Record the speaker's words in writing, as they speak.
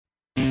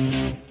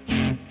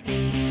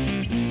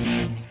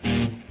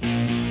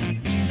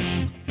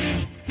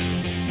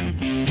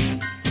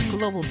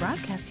Global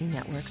Broadcasting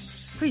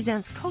Networks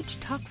presents Coach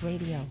Talk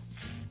Radio.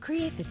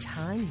 Create the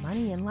time,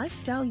 money, and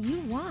lifestyle you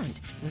want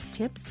with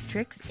tips,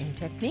 tricks, and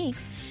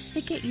techniques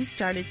that get you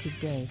started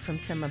today from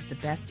some of the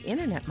best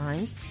internet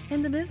minds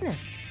in the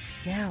business.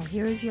 Now,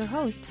 here is your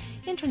host,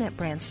 internet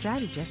brand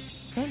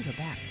strategist, Sandra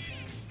Beck.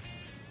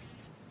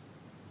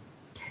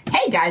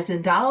 Hey guys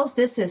and dolls,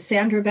 this is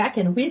Sandra Beck,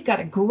 and we've got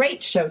a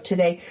great show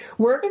today.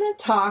 We're going to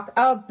talk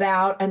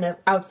about an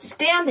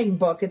outstanding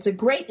book. It's a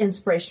great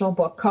inspirational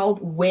book called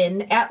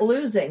Win at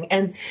Losing,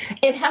 and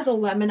it has a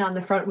lemon on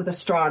the front with a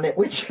straw in it,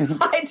 which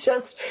I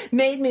just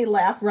made me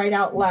laugh right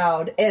out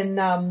loud.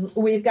 And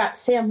we've got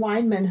Sam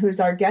Weinman, who's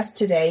our guest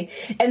today,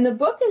 and the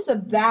book is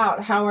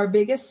about how our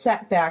biggest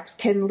setbacks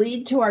can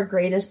lead to our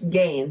greatest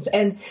gains.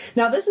 And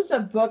now this is a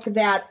book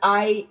that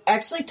I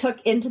actually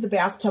took into the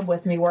bathtub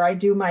with me, where I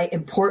do my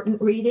important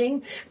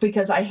reading,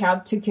 because I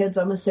have two kids.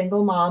 I'm a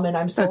single mom and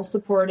I'm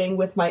self-supporting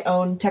with my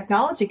own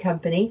technology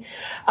company.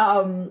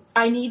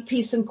 I need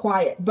peace and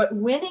quiet, but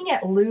Winning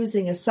at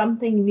Losing is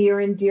something near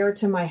and dear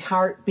to my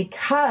heart,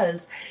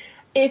 because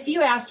if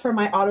you asked for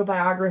my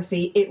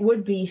autobiography, it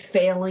would be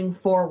failing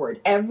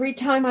forward. Every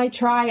time I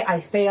try,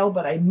 I fail,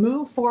 but I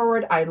move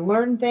forward. I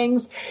learn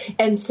things.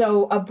 And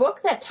so a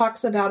book that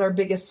talks about our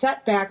biggest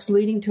setbacks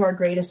leading to our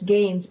greatest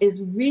gains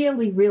is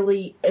really,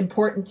 really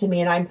important to me.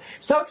 And I'm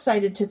so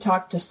excited to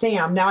talk to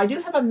Sam. Now, I do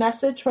have a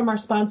message from our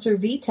sponsor,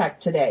 VTech,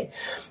 today.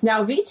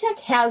 Now, VTech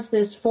has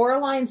this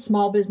 4-line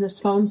small business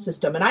phone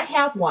system, and I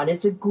have one.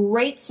 It's a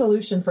great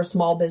solution for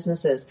small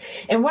businesses.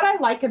 And what I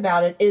like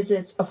about it is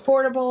it's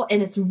affordable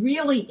and it's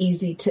really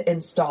easy to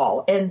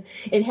install. And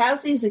it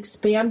has these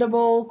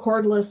expandable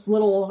cordless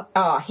little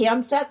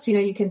handsets. You know,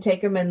 you can take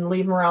them and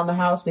leave them around the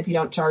house. And if you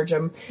don't charge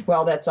them,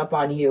 well, that's up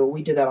on you.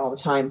 We do that all the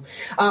time.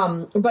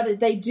 But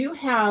they do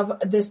have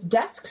this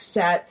desk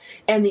set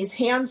and these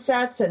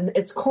handsets, and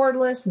it's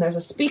cordless, and there's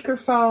a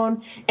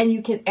speakerphone, and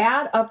you can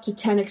add up to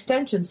 10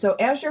 extensions. So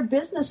as your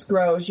business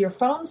grows, your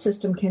phone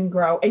system can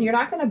grow, and you're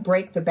not going to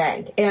break the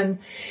bank. And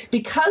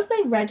because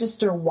they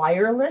register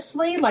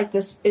wirelessly, like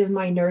this is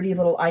my nerdy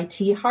little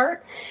IT heart,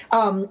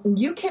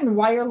 you can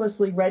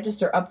wirelessly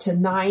register up to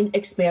 9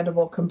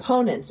 expandable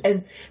components.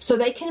 And so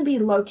they can be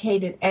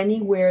located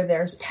anywhere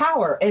there's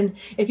power. And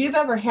if you've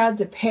ever had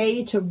to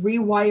pay to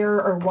rewire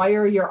or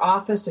wire your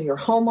office or your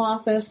home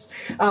office,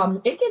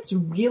 it gets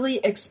really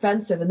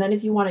expensive. And then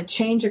if you want to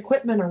change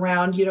equipment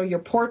around, you know, your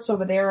port's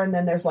over there, and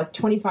then there's like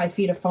 25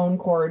 feet of phone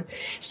cord.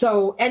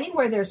 So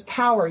anywhere there's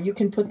power, you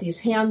can put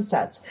these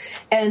handsets.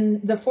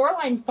 And the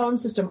 4-line phone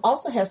system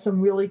also has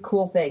some really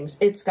cool things.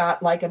 It's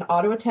got like an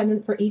auto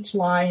attendant for each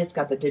line. It's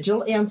got the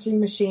digital answering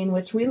machine,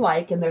 which we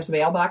like, and there's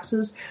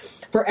mailboxes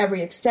for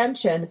every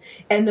extension.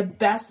 And the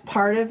best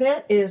part of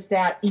it is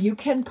that you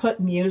can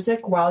put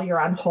music while you're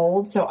on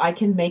hold, so I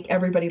can make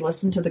everybody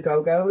listen to the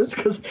Go-Go's,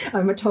 because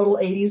I'm a total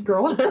 80s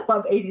girl and I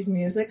love 80s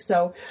music.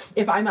 So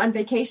if I'm on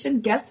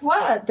vacation, guess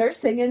what? They're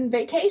singing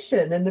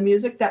Vacation, and the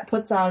music that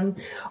puts on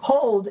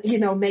hold, you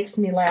know, makes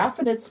me laugh,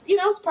 and it's, you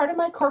know, it's part of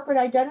my corporate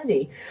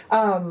identity.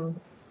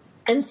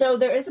 And so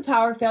there is a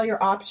power failure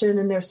option,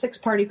 and there's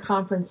 6-party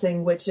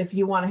conferencing, which if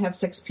you want to have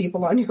 6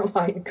 people on your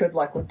line, good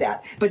luck with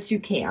that, but you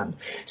can.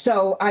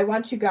 So I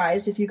want you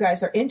guys, if you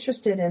guys are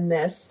interested in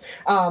this,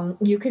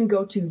 you can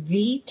go to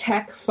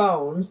VTech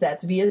Phones,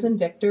 that's V as in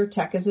Victor,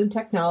 Tech as in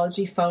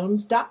Technology,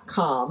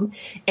 phones.com,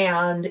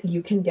 and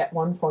you can get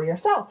one for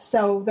yourself.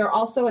 So they're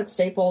also at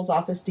Staples,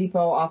 Office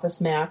Depot, Office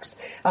Max.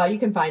 You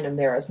can find them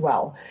there as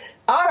well.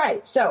 All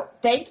right, so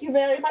thank you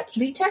very much,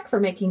 VTech, for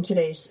making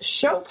today's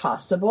show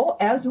possible,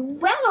 as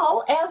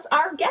well as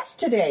our guest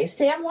today,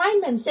 Sam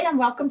Weinman. Sam,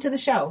 welcome to the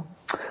show.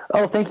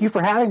 Oh, thank you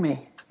for having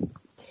me.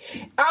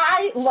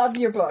 I love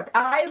your book.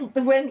 I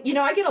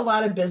get a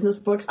lot of business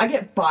books. I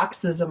get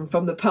boxes of them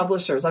from the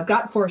publishers. I've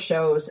got 4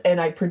 shows,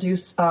 and I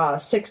produce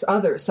 6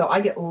 others. So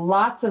I get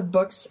lots of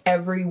books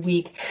every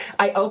week.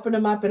 I open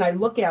them up and I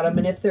look at them,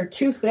 and if they're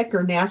too thick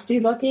or nasty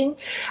looking,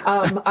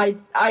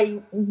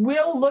 I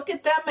will look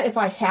at them if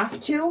I have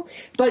to.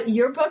 But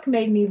your book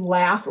made me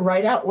laugh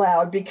right out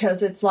loud,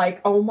 because it's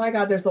like, oh my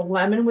God, there's a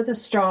lemon with a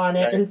straw in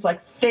it, and it's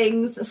like,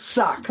 things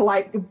suck,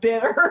 like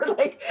bitter,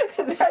 like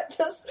that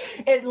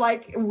it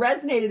like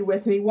resonated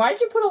with me. Why'd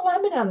you put a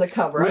lemon on the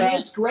cover? Well, I mean,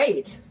 it's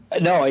great.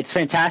 No, it's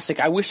fantastic.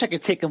 I wish I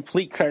could take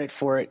complete credit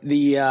for it.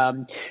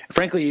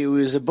 Frankly, it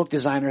was a book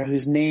designer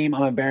whose name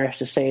I'm embarrassed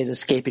to say is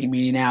escaping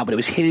me now, but it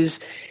was his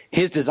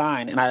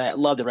design, and I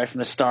loved it right from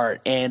the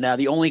start. And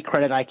the only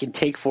credit I can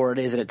take for it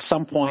is that at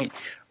some point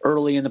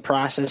early in the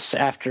process,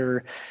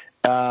 after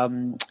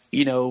when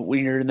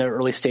you're in the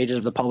early stages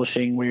of the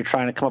publishing, where you're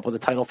trying to come up with a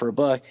title for a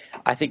book,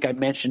 I think I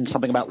mentioned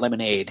something about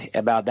lemonade,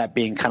 about that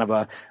being kind of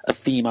a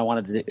theme I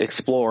wanted to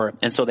explore.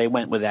 And so they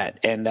went with that,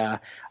 and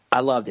I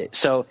loved it.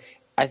 So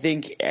I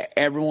think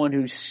everyone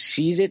who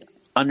sees it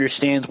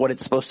understands what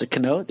it's supposed to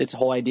connote. It's the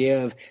whole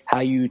idea of how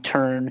you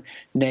turn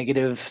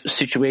negative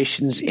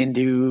situations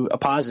into a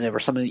positive, or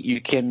something that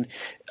you can,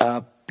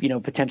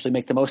 potentially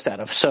make the most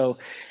out of. So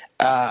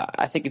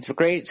I think it's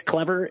great. It's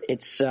clever.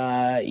 It's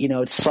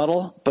it's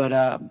subtle,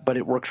 but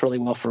it works really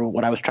well for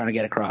what I was trying to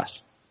get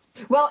across.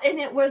 Well, and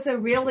it was a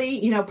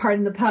really,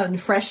 pardon the pun,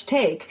 fresh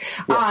take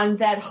on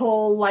that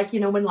whole,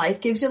 when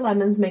life gives you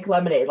lemons, make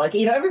lemonade.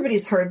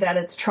 Everybody's heard that.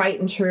 It's trite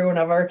and true and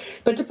whatever.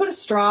 But to put a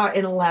straw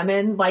in a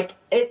lemon,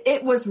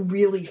 it was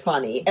really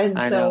funny. And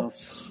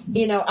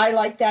I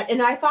like that.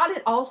 And I thought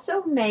it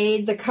also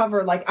made the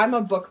cover, I'm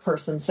a book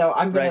person, so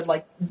I'm going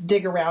to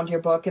dig around your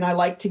book, and I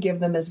like to give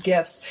them as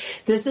gifts.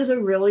 This is a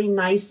really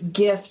nice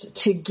gift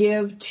to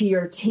give to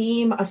your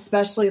team,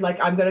 especially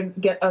I'm going to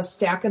get a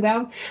stack of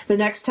them the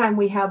next time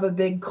we have a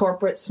big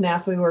corporate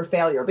snafu or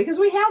failure, because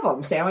we have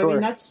them, Sam. Sure. I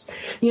mean, that's,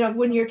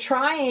 when you're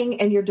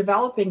trying and you're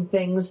developing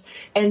things,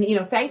 and,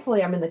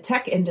 thankfully I'm in the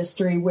tech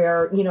industry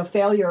where,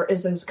 failure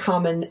is as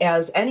common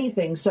as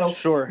anything. So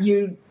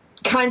you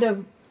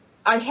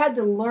I had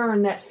to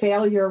learn that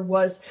failure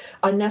was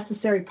a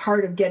necessary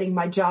part of getting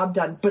my job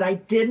done, but I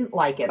didn't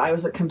like it. I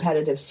was a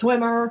competitive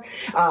swimmer.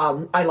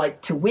 I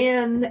like to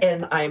win,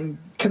 and I'm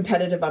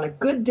competitive on a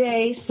good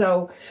day.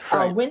 So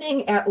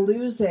winning at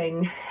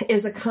losing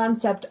is a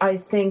concept I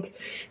think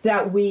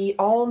that we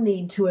all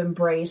need to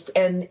embrace,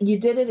 and you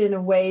did it in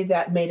a way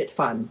that made it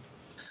fun.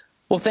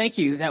 Well, thank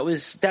you. That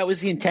was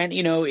the intent.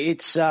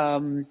 It's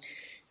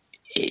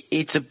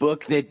a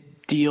book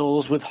that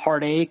deals with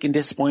heartache and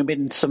disappointment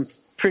and some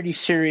pretty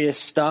serious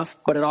stuff,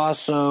 but it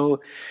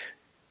also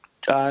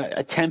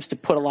attempts to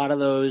put a lot of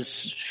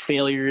those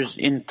failures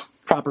in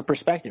proper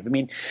perspective. I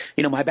mean,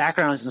 my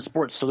background is in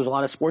sports, so there's a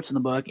lot of sports in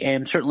the book,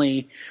 and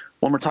certainly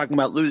when we're talking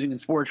about losing in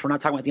sports, we're not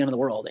talking about the end of the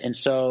world. And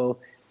so,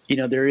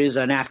 there is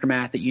an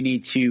aftermath that you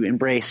need to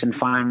embrace and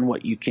find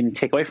what you can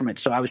take away from it.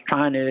 So I was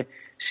trying to,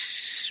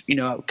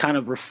 kind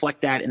of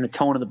reflect that in the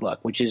tone of the book,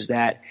 which is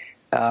that,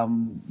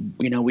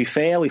 we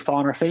fail, we fall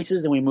on our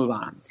faces, and we move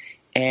on.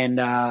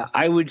 And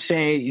I would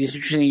say, it's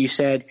interesting you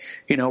said,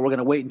 we're going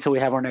to wait until we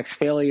have our next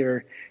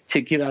failure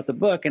to give out the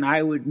book. And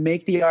I would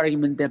make the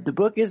argument that the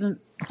book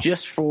isn't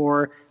just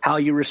for how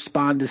you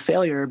respond to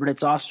failure, but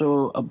it's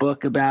also a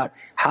book about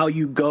how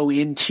you go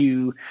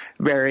into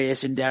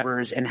various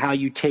endeavors and how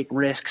you take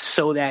risks,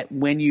 so that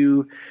when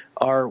you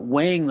are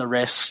weighing the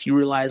risks, you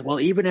realize,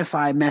 well, even if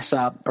I mess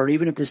up, or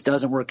even if this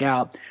doesn't work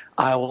out,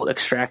 I will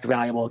extract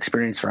valuable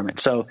experience from it.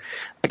 So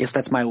I guess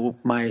that's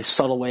my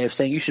subtle way of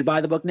saying you should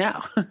buy the book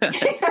now. No,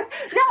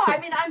 I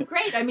mean, I'm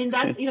great. I mean,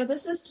 that's,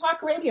 this is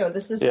talk radio.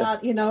 This is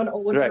not, an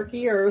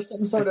oligarchy or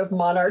some sort of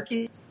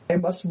monarchy. I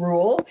must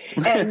rule.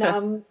 And,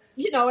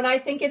 and I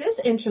think it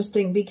is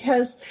interesting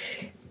because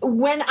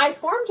when I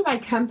formed my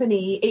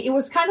company, it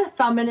was kind of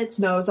thumbing its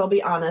nose, I'll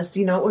be honest.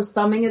 It was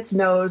thumbing its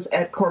nose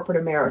at corporate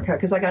America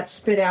because I got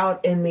spit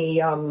out in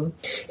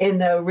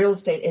the real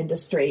estate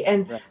industry.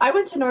 And I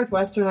went to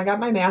Northwestern. I got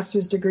my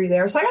master's degree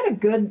there. So I got a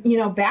good,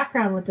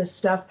 background with this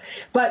stuff.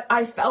 But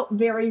I felt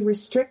very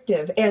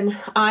restrictive. And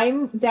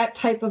I'm that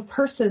type of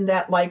person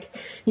that,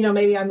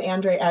 maybe I'm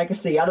Andre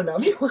Agassi. I don't know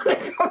if you want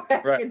to go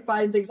back and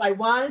find things. I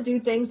want to do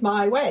things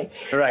my way.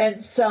 Right.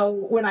 And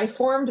so when I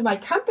formed my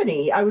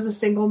company, I was a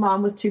single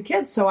mom with 2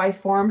 kids. So I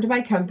formed my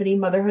company,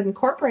 Motherhood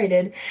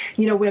Incorporated,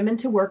 women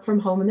to work from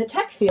home in the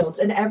tech fields.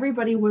 And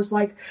everybody was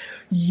like,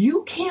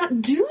 you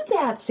can't do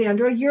that,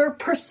 Sandra. Your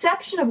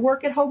perception of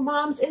work at home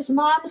moms is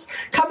moms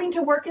coming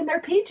to work in their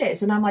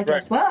PJs. And I'm like,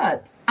 guess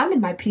what? I'm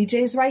in my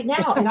PJs right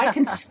now, and I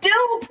can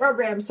still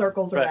program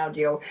circles around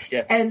you.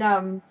 Yes.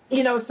 And,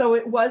 so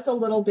it was a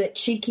little bit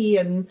cheeky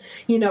and,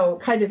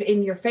 kind of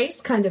in your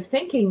face kind of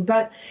thinking,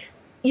 but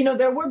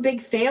there were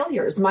big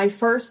failures. My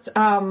first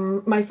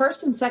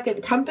and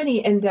second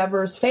company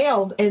endeavors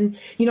failed. And,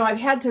 I've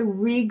had to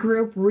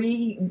regroup,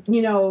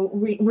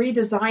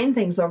 redesign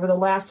things over the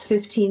last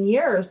 15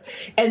 years.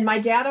 And my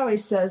dad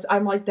always says,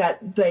 I'm like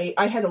that.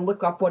 I had to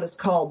look up what it's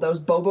called. Those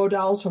Bobo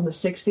dolls from the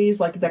 60s,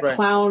 like the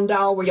clown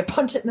doll where you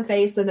punch it in the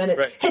face and then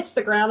it hits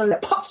the ground and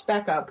it pops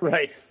back up.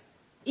 Right.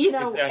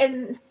 Exactly.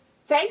 And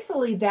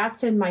thankfully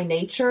that's in my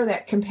nature,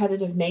 that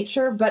competitive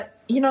nature. But,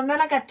 and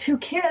then I got 2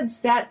 kids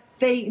that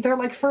they're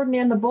like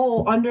Ferdinand the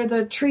Bull under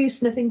the tree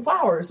sniffing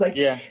flowers.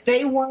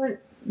 They weren't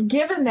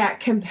given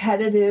that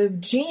competitive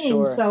gene.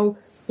 Sure. So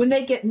when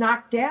they get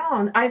knocked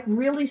down, I've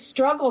really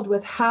struggled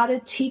with how to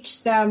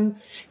teach them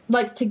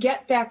to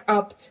get back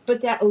up,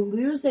 but that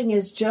losing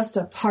is just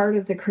a part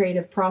of the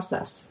creative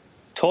process.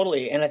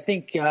 Totally. And I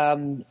think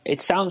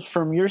it sounds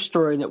from your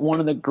story that one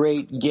of the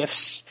great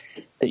gifts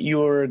that you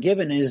were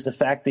given is the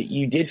fact that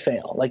you did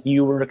fail.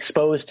 You were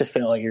exposed to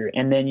failure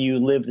and then you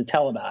lived to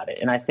tell about it.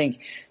 And I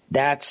think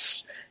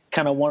that's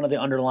kind of one of the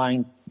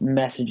underlying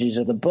messages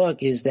of the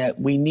book, is that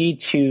we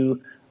need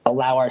to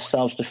allow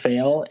ourselves to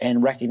fail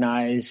and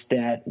recognize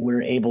that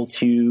we're able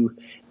to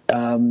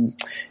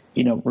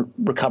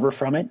recover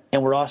from it.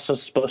 And we're also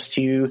supposed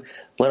to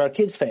let our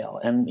kids fail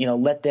and,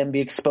 let them be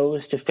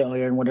exposed to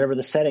failure in whatever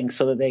the setting,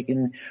 so that they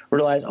can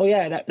realize, oh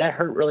yeah, that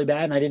hurt really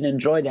bad and I didn't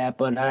enjoy that,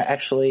 but I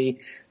actually,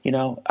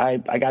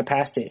 I got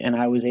past it and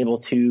I was able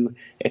to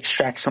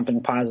extract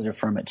something positive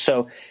from it.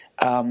 So,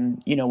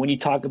 when you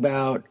talk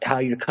about how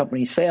your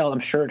companies fail, I'm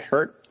sure it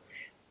hurt.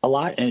 a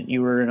lot and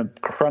you were in a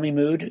crummy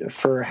mood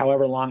for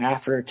however long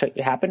after it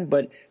happened.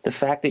 But the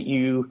fact that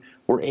you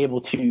were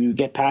able to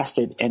get past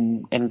it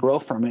and grow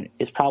from it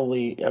is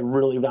probably a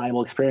really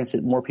valuable experience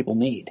that more people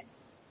need.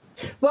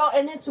 Well,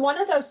 and it's one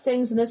of those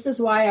things, and this is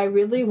why I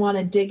really want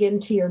to dig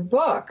into your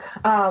book.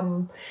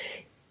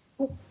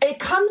 It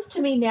comes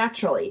to me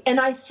naturally. And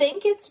I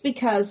think it's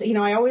because,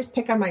 I always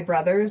pick on my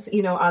brothers,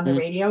 on the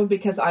radio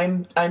because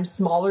I'm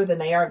smaller than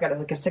they are. I've got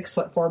like a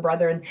 6'4"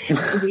 brother, and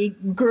we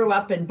grew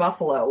up in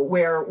Buffalo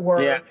where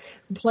we're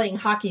playing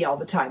hockey all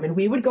the time. And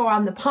we would go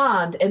on the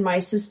pond, and my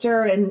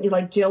sister and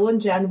like Jill and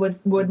Jen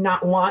would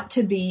not want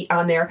to be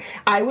on there.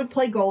 I would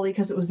play goalie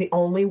because it was the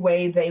only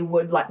way they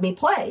would let me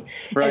play.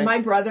 Right. And my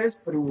brothers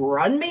would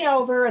run me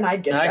over and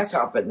I'd get back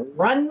up and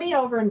run me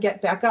over and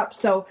get back up.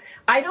 So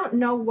I don't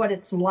know what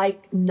it's like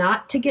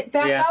not to get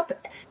back up,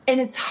 and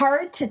it's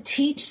hard to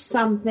teach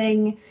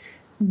something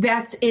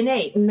that's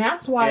innate, and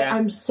that's why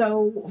I'm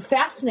so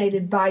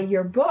fascinated by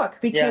your book,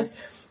 because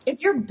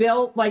if you're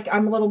built like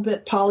I'm a little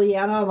bit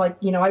Pollyanna, like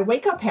I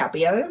wake up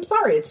happy. I'm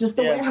sorry, it's just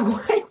the way I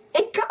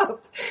wake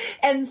up,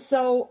 and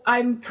so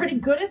I'm pretty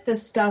good at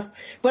this stuff,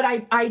 but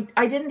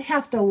I didn't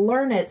have to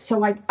learn it,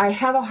 so I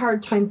have a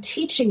hard time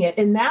teaching it,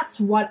 and that's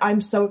what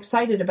I'm so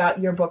excited about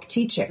your book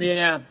teaching.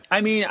 Yeah,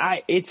 I mean,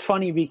 it's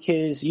funny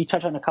because you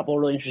touch on a couple of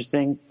really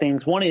interesting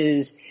things. One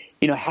is,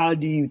 how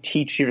do you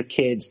teach your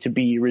kids to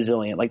be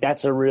resilient? Like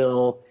that's a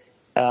real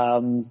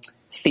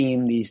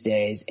theme these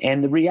days,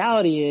 and the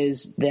reality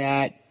is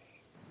that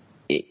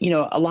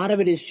a lot of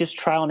it is just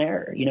trial and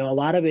error. A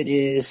lot of it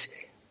is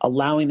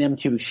allowing them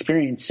to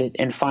experience it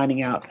and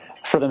finding out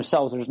for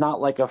themselves. There's not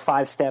like a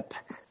 5-step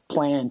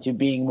plan to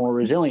being more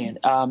resilient.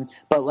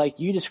 But like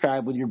you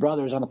described with your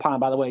brothers on the pond,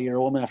 by the way, you're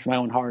a woman after my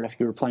own heart if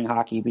you were playing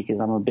hockey, because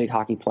I'm a big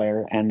hockey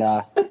player and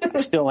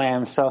still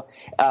am. So,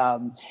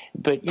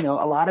 but a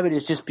lot of it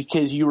is just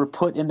because you were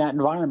put in that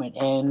environment.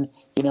 And,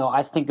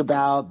 I think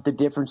about the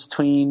difference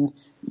between,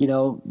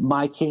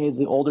 my kids,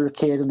 the older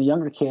kid and the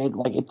younger kid.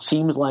 Like it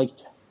seems like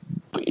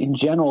in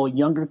general,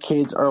 younger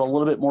kids are a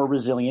little bit more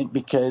resilient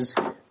because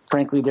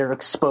frankly, they're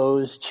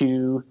exposed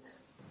to,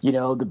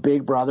 the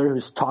big brother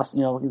who's tossed,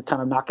 kind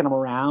of knocking them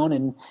around,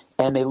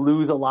 and they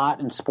lose a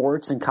lot in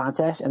sports and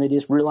contests, and they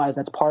just realize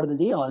that's part of the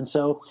deal. And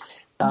so,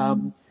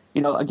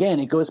 again,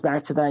 it goes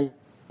back to the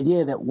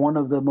idea that one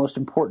of the most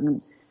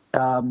important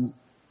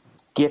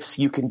gifts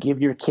you can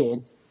give your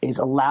kid is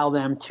allow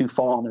them to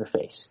fall on their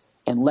face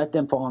and let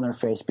them fall on their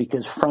face,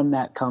 because from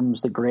that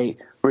comes the great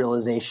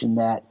realization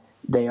that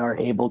they are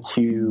able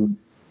to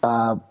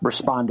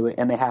respond to it,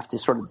 and they have to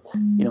sort of,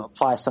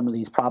 apply some of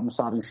these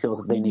problem-solving skills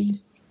that they need.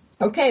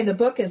 Okay, the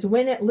book is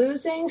Win at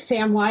Losing.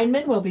 Sam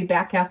Weinman will be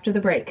back after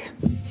the break.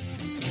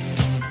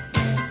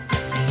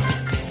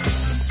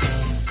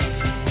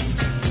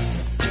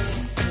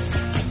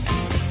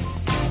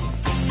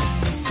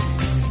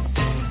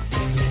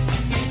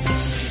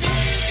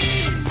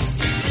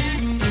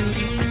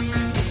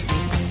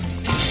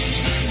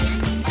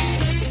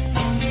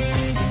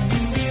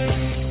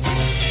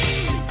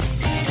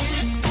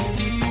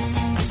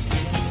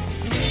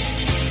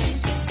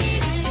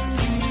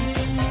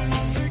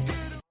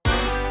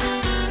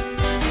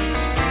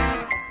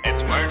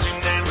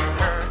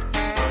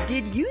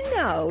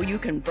 You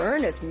can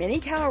burn as many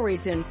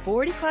calories in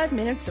 45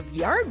 minutes of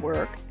yard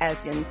work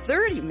as in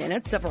 30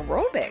 minutes of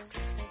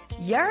aerobics.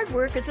 Yard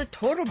work is a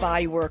total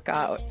body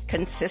workout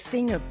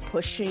consisting of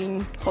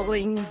pushing,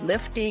 pulling,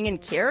 lifting,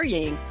 and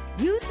carrying.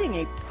 Using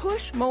a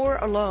push mower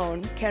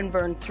alone can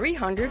burn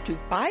 300 to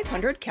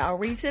 500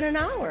 calories in an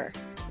hour.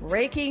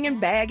 Raking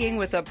and bagging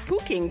with a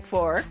pooking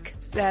fork,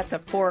 that's a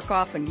fork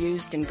often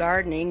used in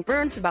gardening,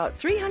 burns about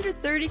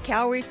 330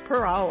 calories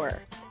per hour.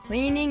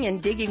 Cleaning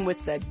and digging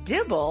with the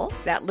dibble,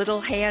 that little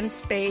hand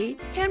spade,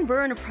 can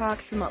burn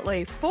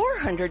approximately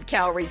 400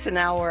 calories an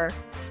hour.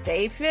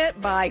 Stay fit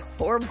by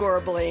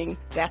horgorbling.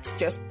 That's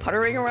just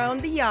puttering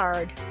around the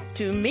yard.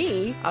 To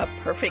me, a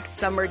perfect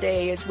summer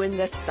day is when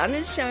the sun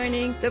is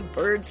shining, the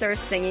birds are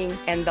singing,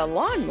 and the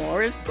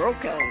lawnmower is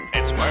broken.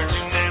 It's words you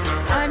never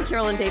heard. I'm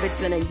Carolyn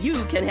Davidson, and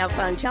you can have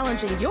fun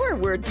challenging your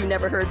words you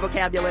never heard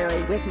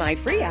vocabulary with my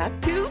free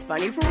app, Too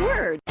Funny for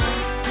Words.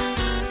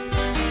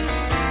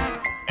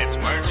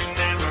 Words you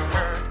never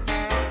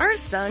heard. Our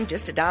son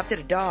just adopted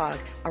a dog,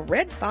 a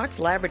red fox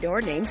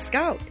Labrador named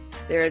Scout.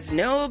 There is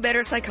no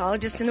better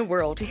psychologist in the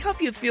world to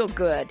help you feel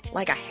good,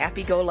 like a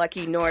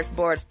happy-go-lucky Norris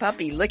Boris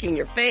puppy licking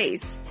your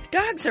face.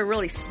 Dogs are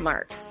really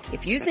smart.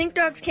 If you think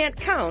dogs can't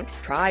count,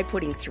 try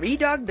putting 3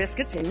 dog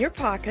biscuits in your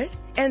pocket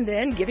and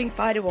then giving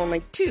Fido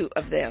only 2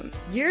 of them.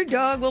 Your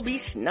dog will be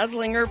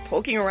snuzzling or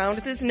poking around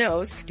with his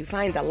nose to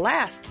find the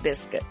last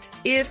biscuit.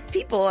 If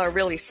people are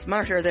really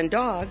smarter than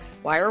dogs,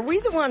 why are we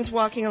the ones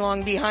walking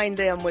along behind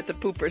them with the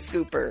pooper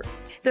scooper?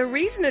 The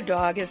reason a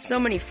dog has so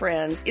many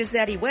friends is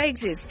that he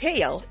wags his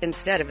tail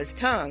instead of his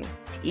tongue.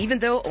 Even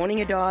though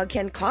owning a dog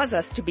can cause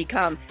us to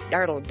become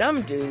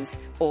dartle-dum-doos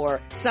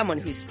or someone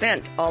who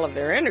spent all of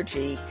their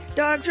energy,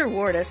 dogs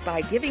reward us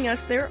by giving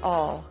us their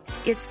all.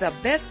 It's the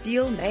best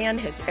deal man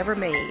has ever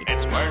made.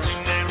 It's words you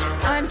never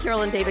heard. I'm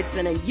Carolyn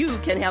Davidson, and you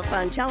can have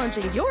fun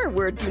challenging your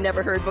words you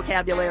never heard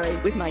vocabulary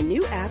with my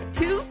new app,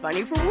 Too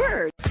Funny for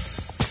Words.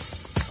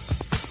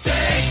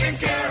 Taking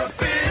care of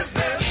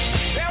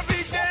business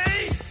every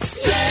day.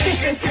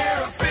 Taking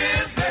care of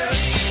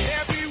business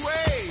every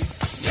way.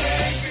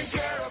 Taking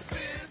care of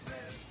business.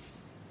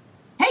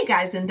 Hey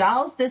guys and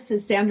dolls, this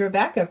is Sandra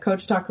Beck of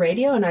Coach Talk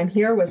Radio, and I'm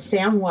here with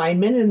Sam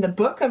Weinman, and the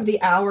book of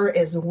the hour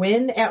is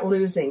Win at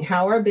Losing,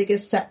 How Our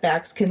Biggest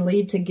Setbacks Can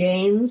Lead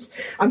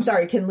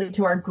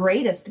to our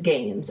greatest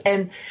gains.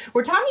 And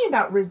we're talking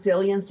about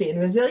resiliency, and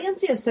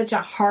resiliency is such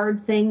a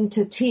hard thing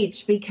to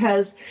teach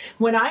because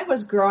when I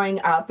was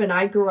growing up, and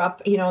I grew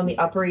up, on the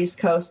Upper East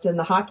Coast in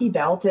the hockey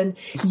belt, and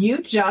you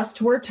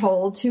just were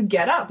told to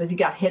get up. If you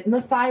got hit in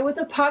the thigh with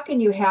a puck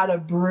and you had a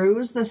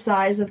bruise the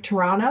size of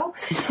Toronto,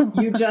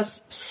 you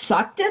just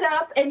sucked it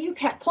up and you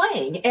kept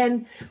playing.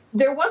 And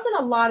there wasn't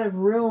a lot of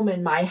room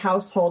in my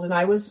household, and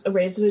I was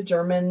raised in a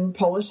German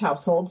Polish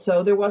household,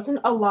 so there wasn't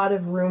a lot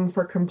of room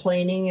for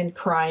complaining and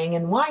crying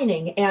and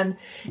whining. And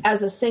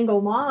as a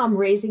single mom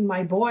raising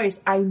my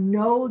boys, I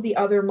know the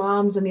other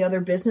moms and the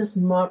other business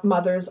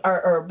mothers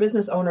or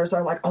business owners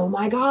are like, oh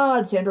my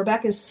God, Sandra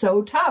Beck is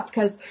so tough.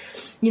 Because,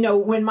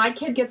 when my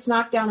kid gets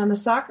knocked down on the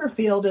soccer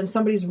field and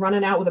somebody's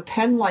running out with a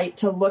pen light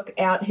to look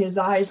at his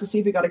eyes to see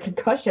if he got a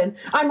concussion,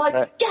 I'm like,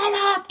 get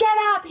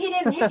up, he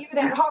didn't hit you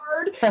that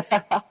hard.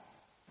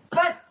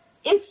 But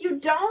if you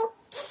don't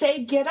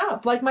say get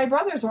up, like my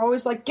brothers are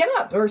always like, get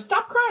up or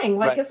stop crying.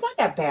 Like, It's not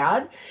that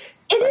bad.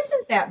 It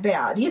isn't that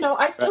bad.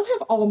 I still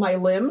have all my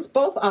limbs,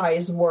 both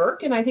eyes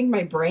work, and I think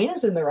my brain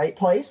is in the right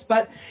place.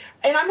 And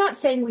I'm not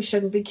saying we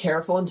shouldn't be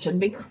careful and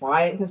shouldn't be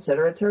quiet and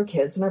considerate to our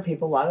kids and our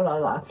people, la, la, la,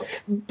 la.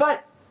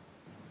 But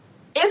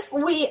if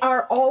we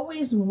are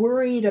always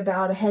worried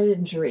about a head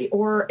injury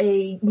or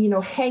a,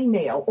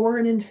 hangnail or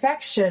an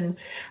infection,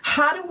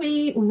 how do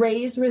we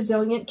raise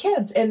resilient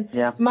kids? And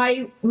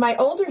my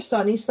older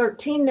son, he's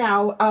 13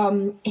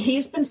 now,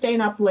 he's been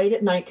staying up late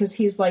at night because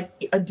he's like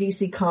a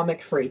DC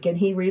comic freak, and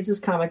he reads his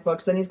comic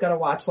books. Then he's got to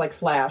watch like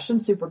Flash and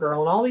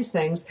Supergirl and all these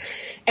things.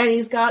 And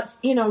he's got,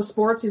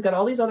 sports. He's got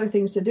all these other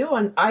things to do.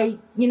 And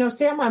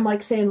Sam, I'm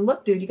like saying,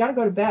 look, dude, you got to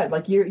go to bed.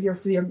 Like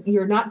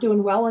you're not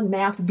doing well in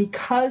math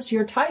because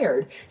you're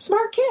tired.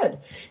 Smart kid,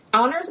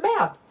 honors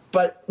math,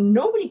 but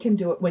nobody can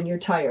do it when you're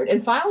tired.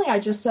 And finally, I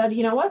just said,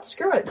 you know what?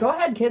 Screw it. Go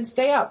ahead, kid.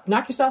 Stay up.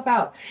 Knock yourself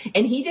out.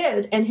 And he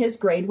did, and his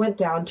grade went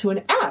down to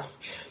an F.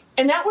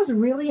 And that was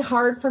really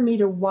hard for me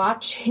to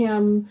watch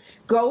him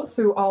go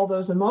through all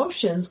those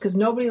emotions because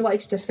nobody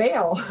likes to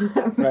fail.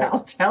 Right.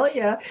 I'll tell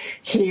you,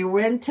 he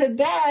went to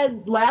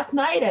bed last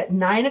night at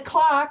 9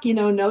 o'clock,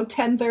 no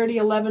 10:30,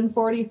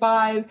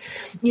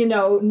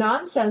 11:45,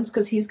 nonsense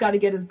because he's got to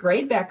get his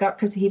grade back up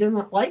because he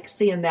doesn't like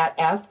seeing that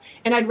F.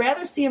 And I'd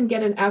rather see him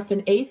get an F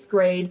in 8th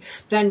grade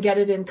than get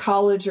it in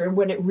college or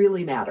when it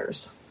really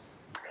matters.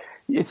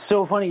 It's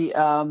so funny.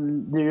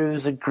 There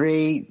was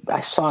I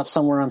saw it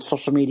somewhere on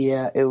social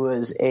media. It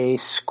was a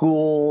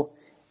school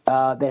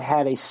that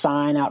had a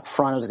sign out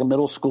front. It was like a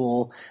middle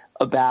school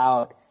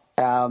about,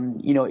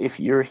 if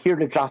you're here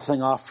to drop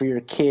something off for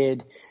your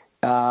kid,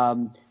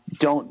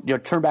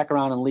 don't turn back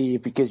around and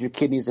leave because your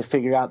kid needs to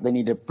figure out they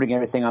need to bring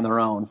everything on their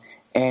own.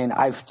 And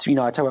I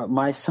talk about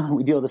my son.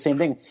 We deal with the same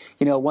thing.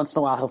 Once in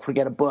a while he'll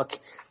forget a book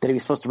that he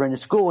was supposed to bring to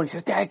school, and he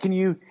says, "Dad, can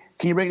you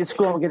bring it to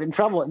school and get in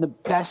trouble?" And the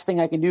best thing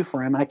I can do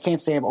for him, and I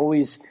can't say I've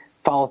always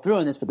followed through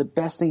on this, but the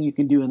best thing you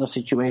can do in those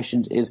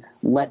situations is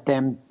let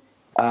them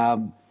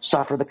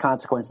suffer the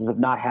consequences of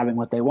not having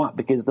what they want,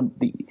 because the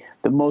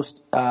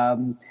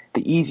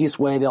easiest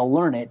way they'll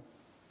learn it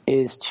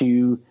is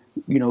to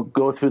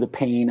go through the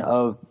pain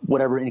of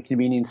whatever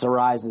inconvenience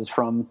arises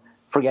from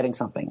forgetting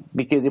something.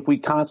 Because if we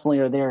constantly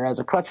are there as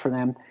a crutch for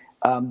them,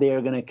 they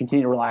are going to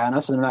continue to rely on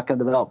us, and they're not going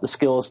to develop the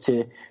skills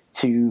to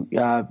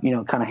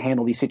kind of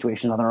handle these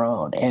situations on their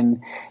own.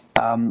 And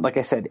like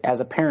I said, as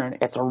a parent,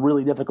 it's a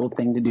really difficult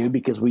thing to do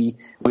because we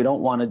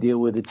don't want to deal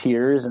with the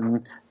tears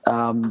and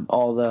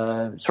all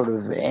the sort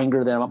of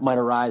anger that might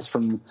arise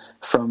from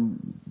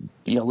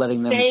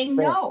letting them saying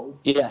no.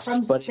 Yes,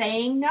 from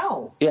saying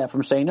no. Yeah,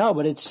 from saying no.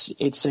 But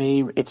it's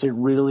a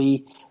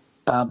really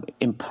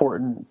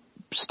important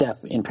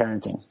step in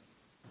parenting.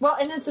 Well,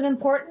 and it's an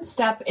important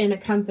step in a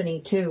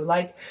company too.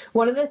 Like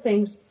one of the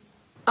things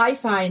I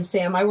find,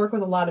 Sam, I work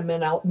with a lot of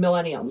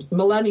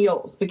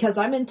millennials because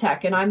I'm in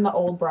tech and I'm the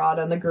old broad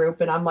on the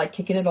group, and I'm like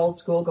kicking it old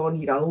school going,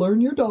 you got to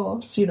learn your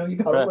DOS, you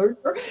got to learn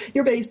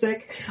your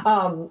basic,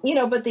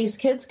 but these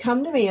kids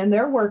come to me and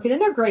they're working, and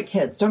they're great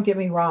kids. Don't get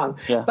me wrong.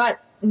 Yeah. But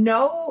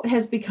no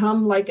has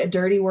become like a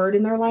dirty word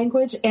in their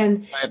language,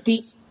 and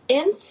the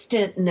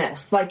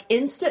instantness, like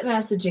instant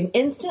messaging,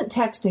 instant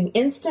texting,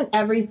 instant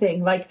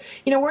everything. Like,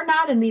 we're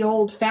not in the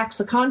old fax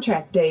a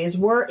contract days.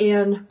 We're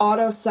in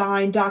auto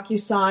sign,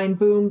 DocuSign,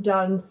 boom,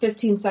 done,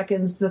 15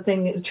 seconds,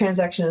 the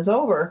transaction is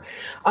over.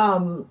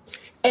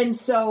 And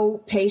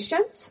so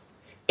patience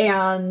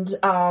and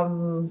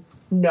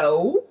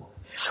no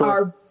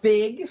are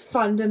big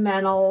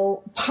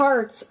fundamental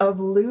parts of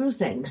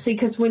losing. See,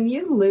 because when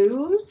you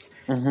lose,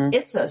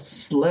 it's a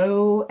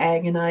slow,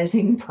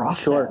 agonizing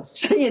process.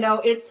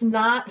 Sure. It's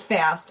not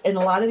fast. And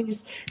a lot of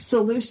these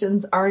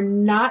solutions are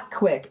not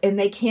quick, and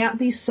they can't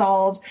be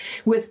solved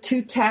with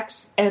 2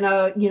 texts and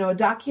a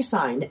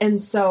DocuSign. And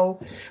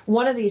so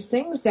one of these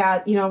things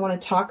that, I want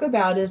to talk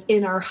about is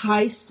in our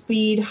high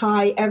speed,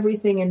 high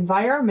everything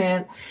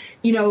environment,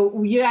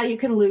 you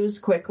can lose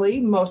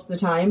quickly most of the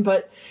time,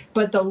 but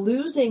the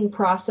losing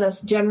process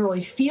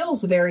generally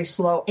feels very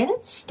slow, and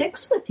it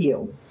sticks with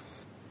you.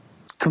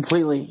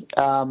 Completely.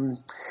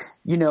 The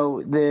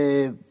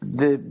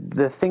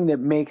thing that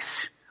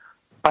makes,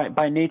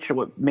 by nature,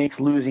 what makes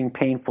losing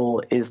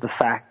painful is the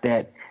fact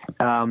that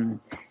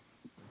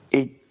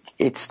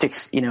it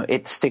sticks.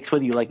 It sticks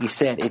with you, like you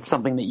said. It's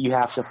something that you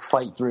have to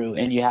fight through,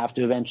 and you have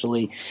to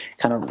eventually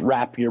kind of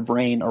wrap your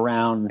brain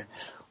around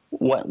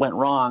what went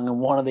wrong.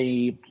 And one of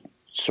the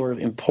sort of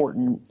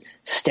important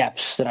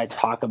steps that I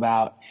talk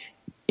about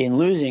in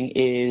losing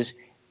is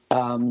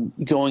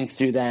going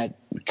through that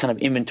kind of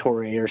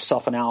inventory or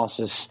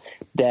self-analysis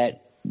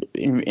that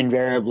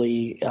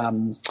invariably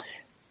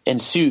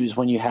ensues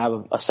when you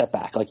have a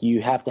setback. Like,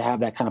 you have to have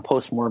that kind of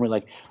post-mortem,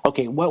 like,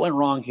 okay, what went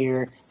wrong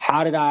here?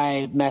 How did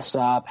I mess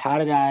up? How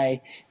did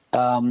I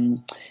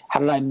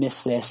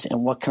miss this,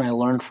 and what can I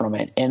learn from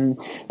it? And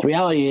the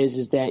reality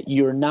is that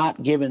you're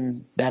not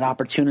given that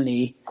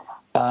opportunity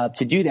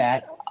to do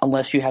that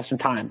unless you have some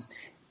time.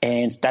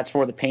 And that's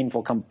where the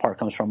painful part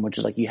comes from, which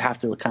is like you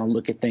have to kind of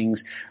look at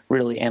things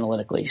really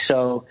analytically.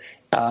 So,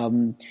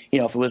 if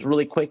it was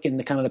really quick and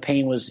the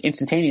pain was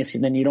instantaneous,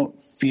 then you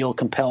don't feel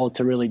compelled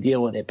to really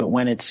deal with it. But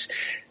when it's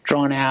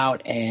drawn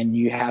out and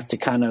you have to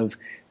kind of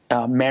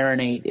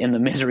marinate in the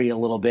misery a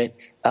little bit,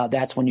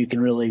 that's when you can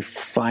really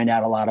find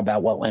out a lot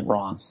about what went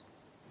wrong.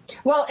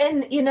 Well,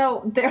 and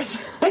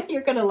there's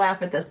you're going to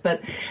laugh at this,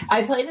 but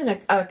I played in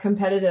a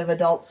competitive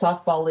adult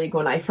softball league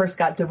when I first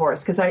got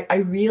divorced because I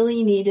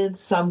really needed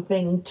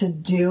something to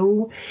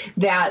do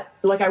that,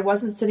 like, I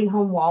wasn't sitting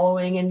home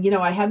wallowing, and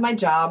I had my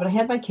job and I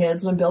had my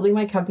kids and I'm building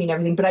my company and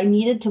everything, but I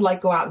needed to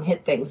go out and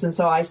hit things, and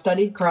so I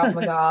studied Krav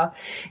Maga,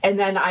 and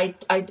then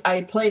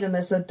I played in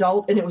this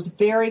adult, and it was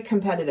very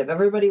competitive.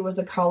 Everybody was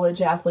a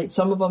college athlete.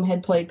 Some of them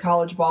had played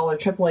college ball or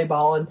AAA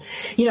ball, and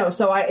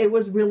so it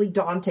was really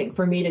daunting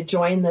for me to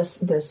join this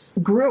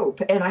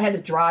group, and I had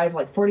to drive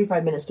like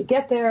 45 minutes to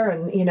get there,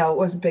 and it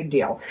was a big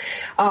deal.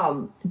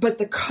 But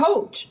the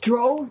coach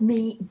drove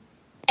me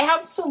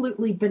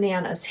absolutely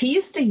bananas. He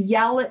used to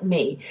yell at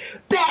me,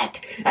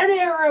 "Beck, an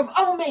error of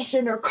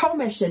omission or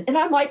commission," and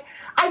I'm like,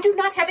 I do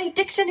not have a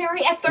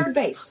dictionary at third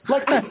base.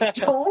 Like, I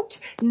don't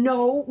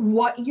know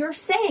what you're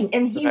saying.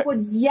 And he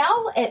would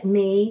yell at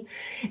me.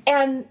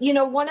 And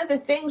one of the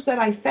things that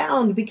I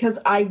found, because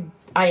I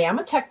am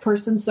a tech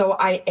person, so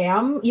I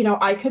am,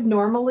 I could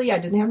normally, I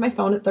didn't have my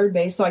phone at third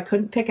base, so I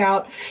couldn't pick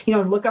out,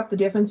 look up the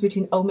difference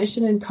between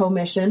omission and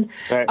commission.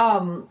 Right.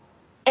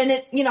 And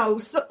it,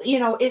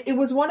 it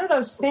was one of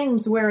those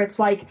things where it's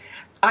like,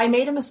 I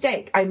made a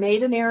mistake. I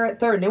made an error at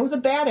third, and it was a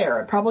bad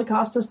error. It probably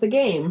cost us the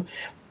game.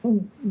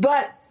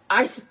 But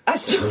I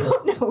still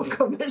don't know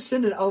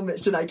commission and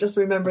omission. I just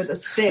remember the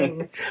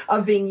sting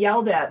of being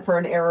yelled at for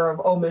an error of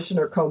omission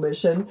or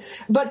commission.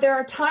 But there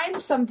are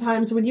times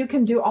sometimes when you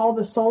can do all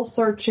the soul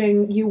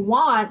searching you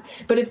want,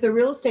 but if the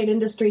real estate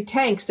industry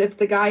tanks, if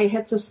the guy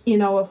hits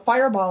a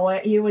fireball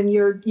at you and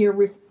your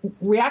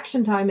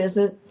reaction time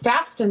isn't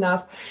fast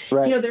enough,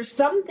 right. There's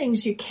some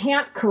things you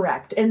can't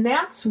correct. And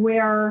that's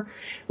where,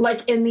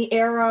 like, in the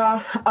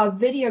era of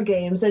video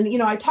games,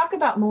 and, I talk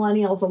about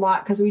millennials a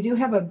lot because we do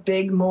have a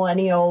big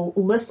millennial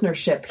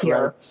listenership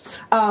here.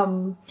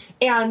 Right.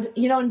 And,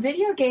 in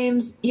video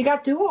games, you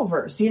got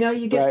do-overs.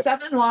 You get right.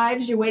 7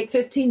 lives, you wait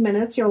 15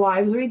 minutes, your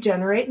lives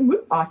regenerate, and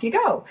whoop, off you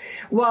go.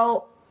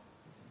 Well,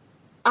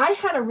 I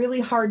had a really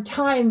hard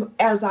time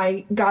as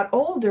I got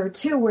older,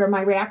 too, where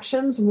my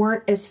reactions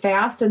weren't as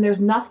fast, and there's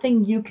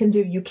nothing you can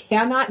do. You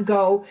cannot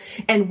go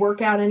and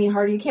work out any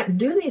harder. You can't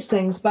do these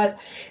things, but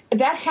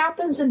that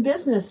happens in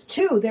business,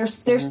 too. There's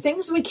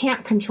things we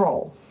can't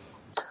control.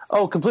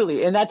 Oh,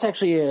 completely. And that's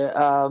actually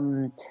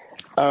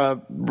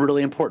a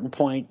really important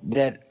point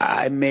that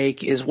I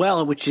make as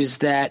well, which is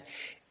that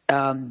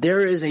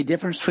there is a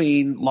difference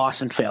between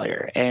loss and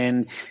failure.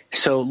 And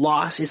so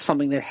loss is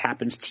something that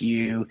happens to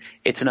you.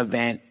 It's an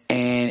event,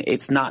 and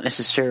it's not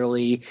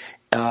necessarily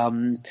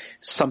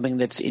something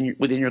that's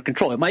within your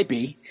control. It might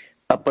be,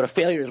 but a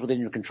failure is within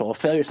your control. A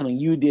failure is something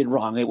you did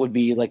wrong. It would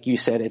be, like you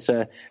said, it's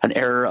an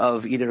error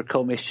of either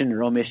commission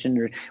or omission,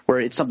 or where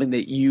it's something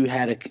that you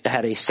had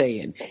a say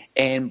in.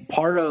 And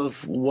part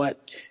of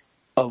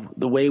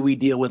the way we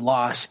deal with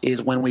loss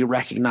is when we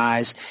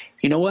recognize,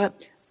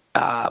 what?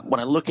 When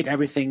I look at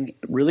everything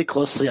really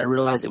closely, I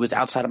realize it was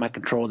outside of my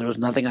control. There was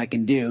nothing I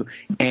can do.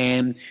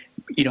 And,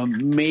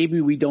 maybe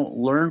we don't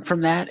learn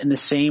from that in the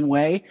same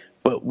way,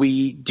 but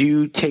we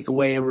do take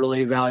away a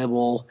really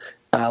valuable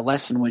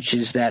lesson, which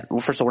is that, well,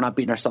 first of all, we're not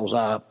beating ourselves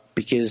up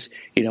because,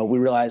 we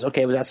realize,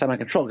 okay, it was outside my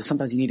control. Because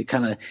sometimes you need to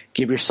kind of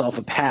give yourself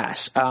a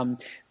pass.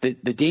 The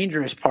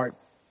dangerous part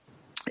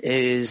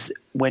is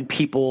when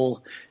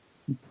people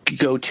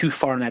go too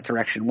far in that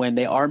direction, when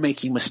they are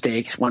making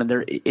mistakes, when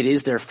it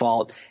is their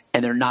fault,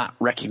 and they're not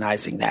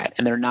recognizing that,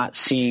 and they're not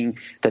seeing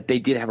that they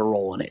did have a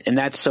role in it. And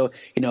that's so,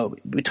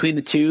 between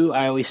the two,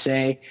 I always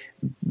say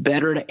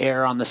better to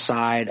err on the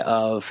side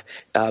of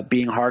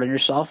being hard on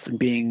yourself and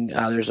being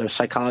there's a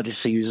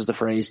psychologist who uses the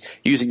phrase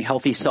using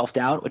healthy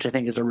self-doubt, which I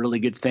think is a really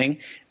good thing,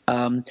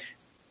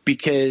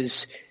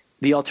 because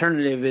the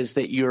alternative is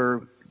that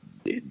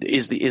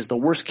is the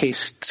worst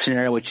case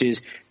scenario, which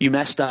is you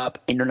messed up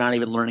and you're not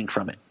even learning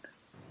from it.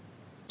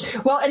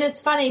 Well, and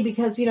it's funny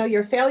because,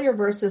 your failure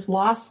versus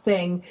loss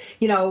thing,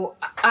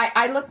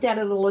 I looked at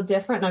it a little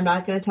different, and I'm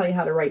not going to tell you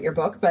how to write your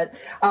book, but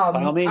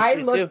I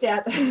looked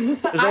at –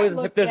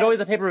 There's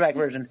always a paperback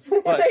version. There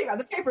you go,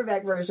 the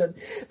paperback version.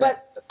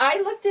 But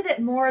I looked at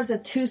it more as a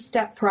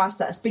two-step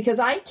process because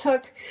I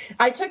took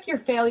your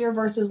failure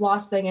versus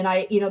loss thing, and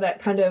I, that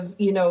kind of,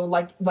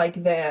 like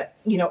the,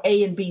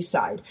 A and B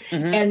side.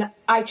 Mm-hmm. And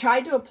I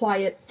tried to apply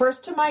it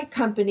first to my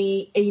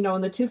company,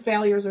 and the two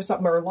failures or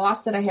something, or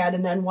loss that I had,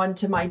 and then one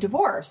to my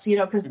divorce,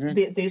 because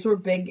these were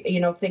big,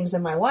 things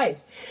in my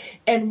life.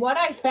 And what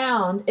I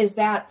found is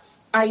that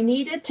I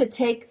needed to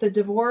take the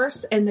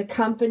divorce and the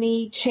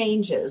company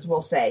changes,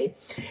 we'll say,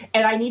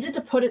 and I needed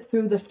to put it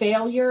through the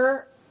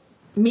failure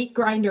meat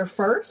grinder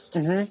first.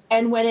 Mm-hmm.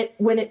 And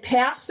when it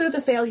passed through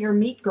the failure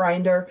meat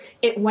grinder,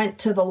 it went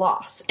to the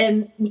loss.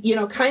 And,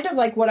 kind of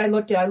like what I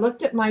looked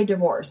at my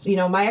divorce.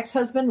 My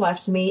ex-husband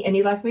left me, and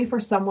he left me for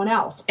someone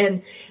else.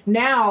 And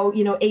now,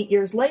 8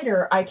 years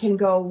later, I can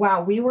go,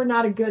 wow, we were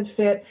not a good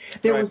fit.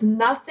 There was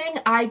nothing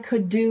I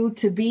could do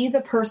to be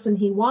the person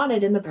he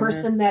wanted. And the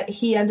person that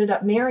he ended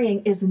up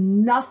marrying is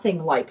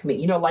nothing like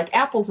me, like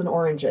apples and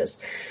oranges.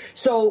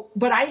 So,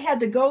 but I had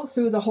to go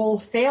through the whole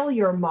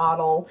failure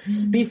model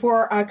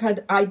before I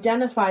could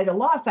identify the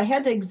loss. I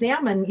had to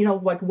examine,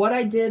 like what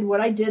I did,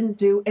 what I didn't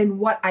do, and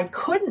what I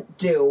couldn't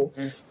do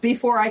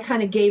before I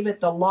kind of gave it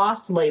the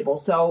loss label.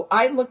 So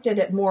I looked at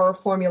it more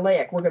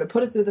formulaic. We're going to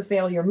put it through the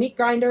failure meat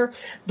grinder.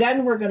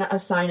 Then we're going to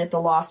assign it the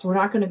loss. We're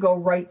not going to go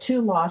right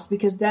to loss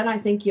because then I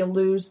think you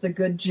lose the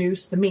good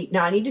juice, the meat.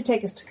 Now I need to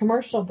take us to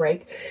commercial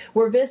break.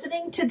 We're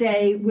visiting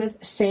today with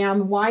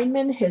Sam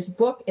Weinman. His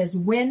book is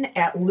Win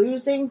at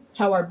Losing,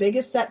 How Our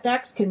Biggest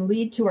Setbacks Can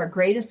Lead to Our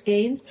Greatest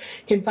Gains.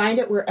 You can find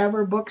it wherever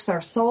books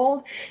are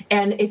sold.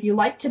 And if you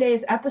like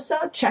today's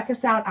episode, check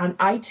us out on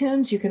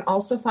iTunes. You can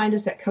also find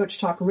us at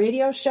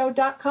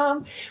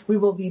CoachTalkRadioShow.com. We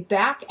will be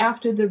back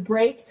after the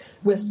break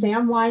with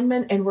Sam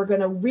Weinman, and we're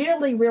going to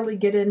really, really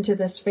get into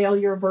this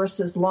failure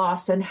versus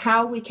loss and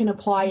how we can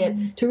apply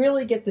it to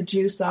really get the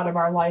juice out of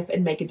our life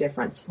and make a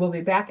difference. We'll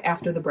be back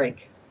after the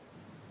break.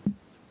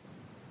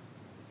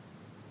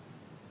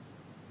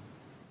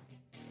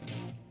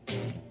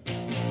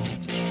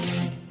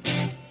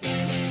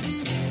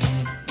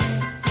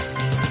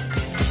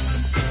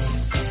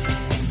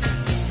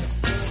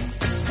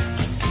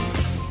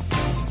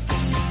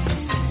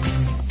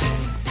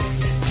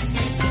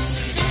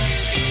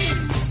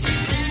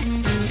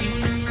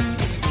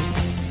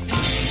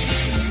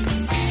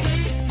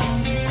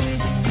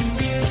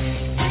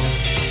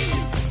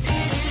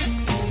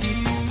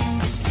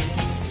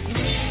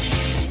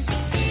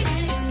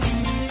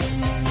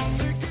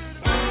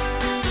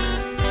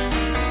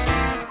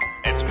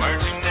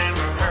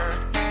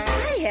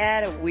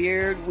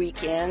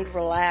 Weekend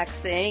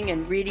relaxing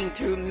and reading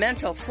through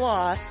Mental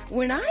Floss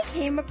when I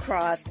came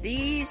across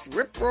these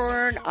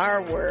rip-roaring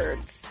R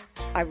words.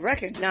 I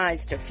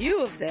recognized a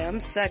few of them,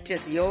 such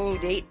as the old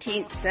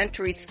 18th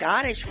century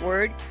Scottish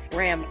word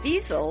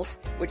ramfeaseld,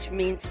 which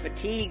means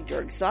fatigued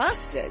or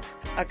exhausted.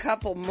 A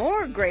couple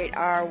more great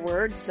R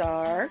words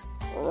are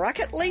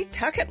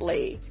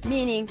rucketly-tucketly,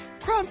 meaning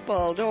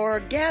crumpled or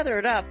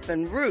gathered up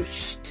and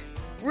ruched.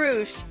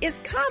 Ruche is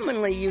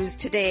commonly used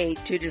today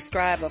to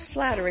describe a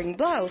flattering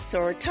blouse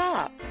or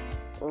top.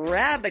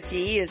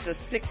 Rabbity is a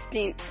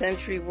 16th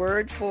century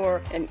word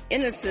for an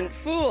innocent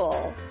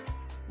fool,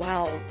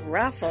 while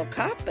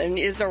rafflekoppen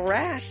is a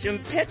rash,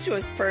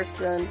 impetuous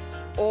person,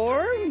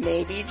 or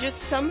maybe just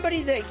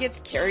somebody that gets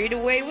carried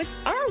away with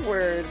our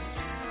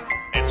words.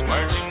 It's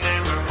words you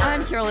never heard.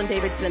 I'm Carolyn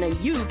Davidson, and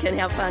you can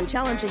have fun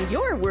challenging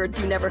your words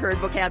you never heard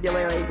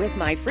vocabulary with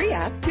my free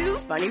app, Too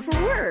Funny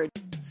for Words.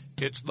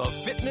 It's the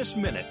Fitness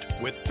Minute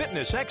with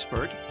fitness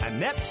expert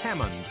Annette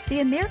Hammond. The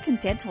American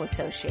Dental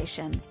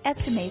Association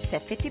estimates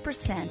that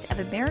 50% of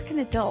American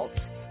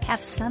adults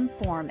have some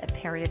form of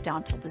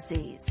periodontal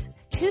disease.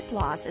 Tooth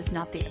loss is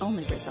not the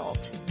only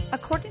result.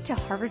 According to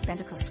Harvard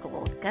Medical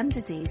School, gum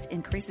disease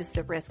increases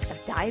the risk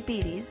of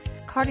diabetes,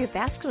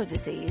 cardiovascular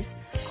disease,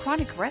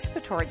 chronic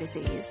respiratory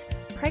disease,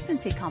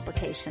 pregnancy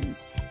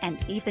complications,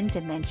 and even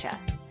dementia.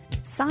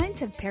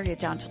 Signs of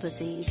periodontal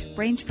disease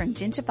range from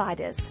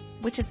gingivitis,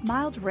 which is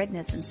mild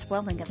redness and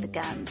swelling of the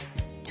gums,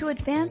 to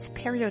advanced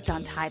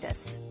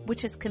periodontitis,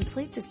 which is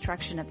complete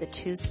destruction of the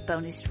tooth's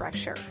bony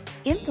structure.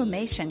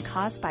 Inflammation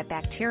caused by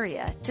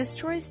bacteria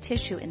destroys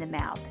tissue in the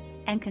mouth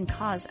and can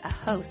cause a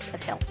host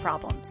of health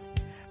problems.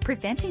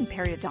 Preventing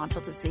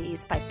periodontal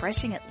disease by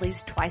brushing at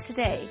least twice a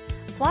day,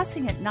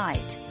 flossing at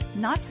night,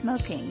 not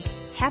smoking,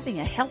 having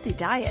a healthy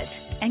diet,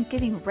 and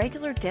getting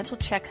regular dental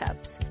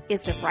checkups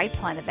is the right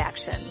plan of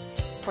action.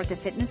 For the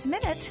Fitness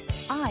Minute,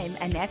 I'm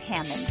Annette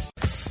Hammond.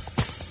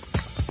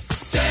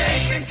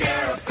 Taking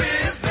care of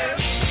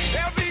business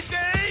every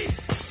day.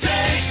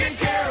 Taking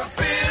care of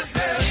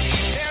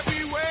business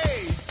every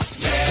way.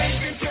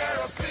 Taking care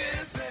of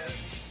business.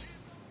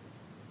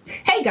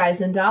 Hey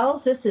guys and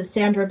dolls, this is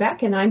Sandra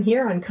Beck and I'm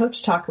here on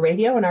Coach Talk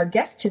Radio, and our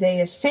guest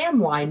today is Sam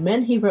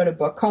Weinman. He wrote a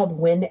book called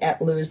Win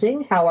at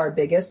Losing, How Our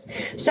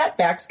Biggest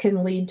Setbacks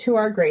Can Lead to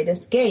Our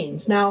Greatest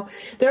Gains. Now,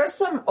 there are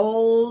some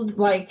old,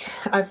 like,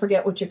 I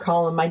forget what you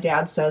call him, my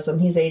dad says him,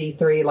 he's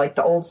 83, like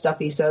the old stuff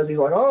he says, he's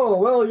like, oh,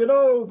 well, you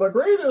know, the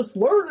greatest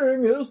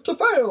learning is to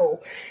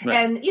fail. Right.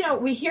 And, you know,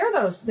 we hear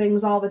those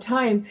things all the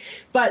time,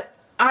 but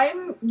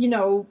I'm, you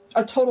know,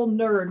 a total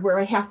nerd where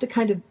I have to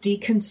kind of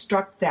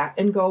deconstruct that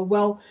and go,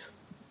 well,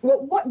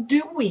 what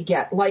do we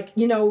get? Like,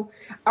 you know,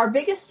 our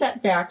biggest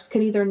setbacks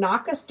can either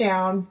knock us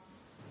down,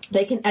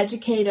 they can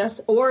educate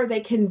us, or they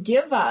can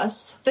give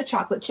us the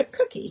chocolate chip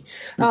cookie.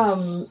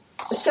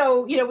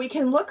 So, you know, we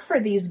can look for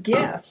these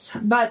gifts.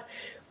 But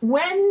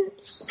when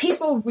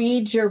people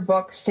read your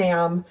book,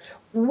 Sam,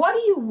 what do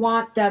you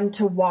want them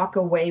to walk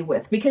away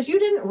with? Because you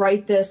didn't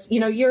write this,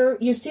 you know,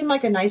 you seem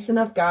like a nice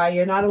enough guy.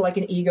 You're not like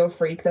an ego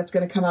freak that's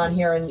going to come on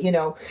here and, you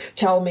know,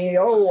 tell me,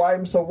 oh,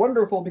 I'm so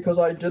wonderful because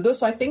I did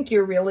this. I think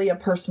you're really a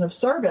person of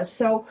service.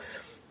 So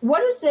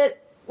what is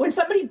it, when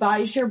somebody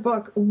buys your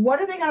book, what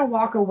are they going to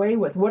walk away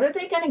with? What are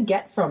they going to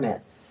get from it?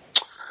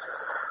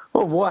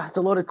 Oh, boy, that's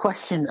a loaded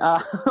question.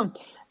 I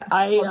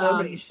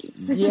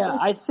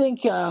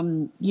think,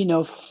 you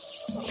know,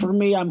 for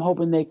me, I'm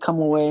hoping they come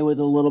away with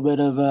a little bit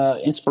of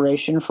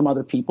inspiration from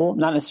other people,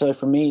 not necessarily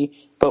from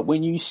me, but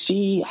when you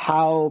see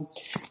how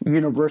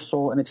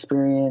universal an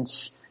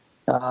experience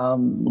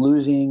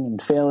losing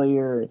and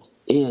failure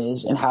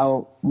is, and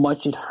how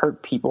much it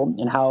hurt people,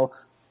 and how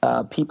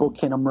people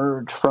can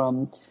emerge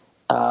from,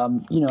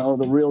 you know,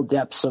 the real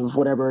depths of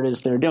whatever it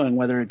is they're doing,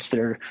 whether it's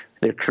their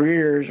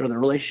careers or their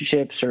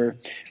relationships or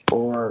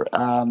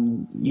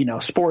you know,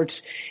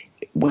 sports.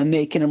 When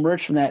they can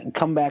emerge from that and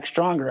come back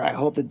stronger, I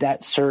hope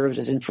that serves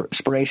as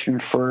inspiration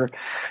for,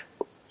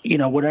 you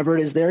know, whatever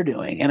it is they're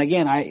doing. And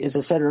again, as I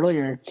said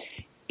earlier,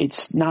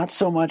 it's not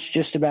so much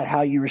just about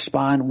how you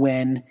respond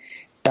when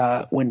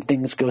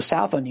things go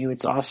south on you.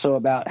 It's also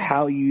about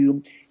how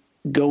you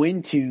go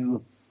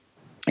into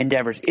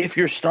endeavors. If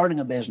you're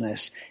starting a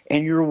business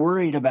and you're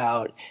worried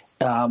about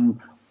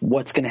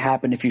what's going to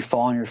happen if you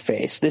fall on your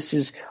face,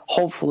 there's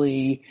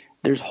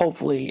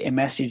hopefully a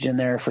message in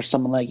there for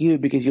someone like you,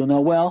 because you'll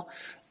know, well,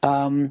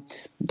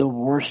 the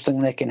worst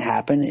thing that can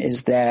happen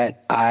is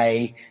that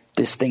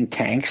this thing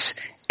tanks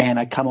and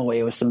I come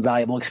away with some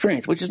valuable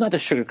experience, which is not to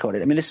sugarcoat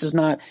it. I mean,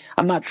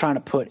 I'm not trying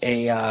to put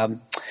you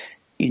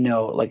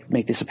know, like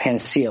make this a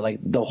panacea. Like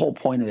the whole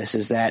point of this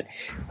is that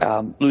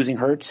losing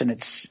hurts and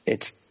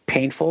it's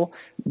painful,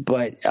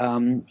 but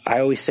I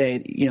always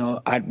say, you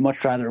know, I'd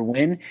much rather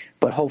win,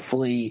 but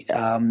hopefully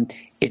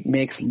it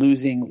makes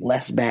losing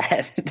less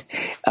bad.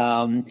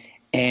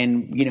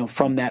 And, you know,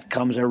 from that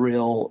comes a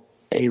real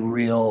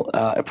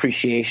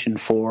appreciation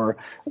for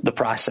the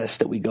process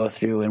that we go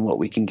through and what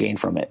we can gain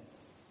from it.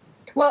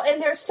 Well,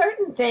 and there's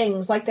certain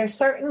things, like there's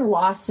certain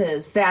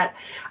losses that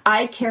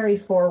I carry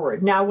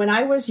forward. Now, when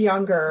I was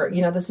younger,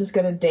 you know, this is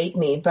going to date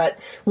me, but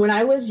when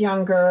I was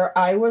younger,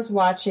 I was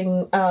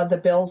watching the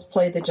Bills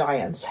play the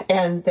Giants,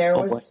 and there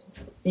was...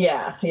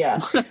 Yeah.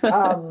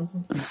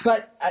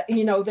 But,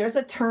 you know, there's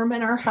a term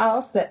in our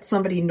house that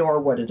somebody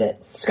Norwooded it.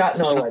 Scott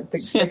Norwood, the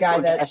guy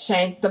that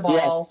shanked the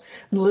ball,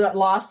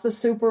 lost the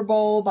Super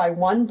Bowl by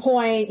 1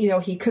 point. You know,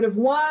 he could have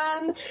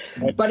won,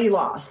 but he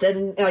lost.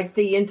 And like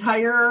the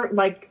entire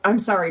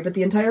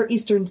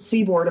Eastern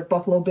Seaboard of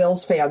Buffalo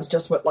Bills fans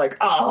just went like,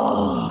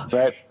 oh.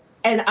 Right.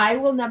 And I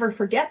will never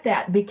forget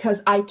that,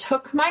 because I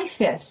took my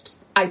fist,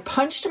 I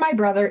punched my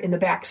brother in the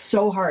back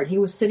so hard. He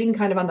was sitting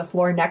kind of on the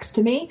floor next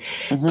to me,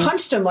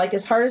 punched him like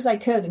as hard as I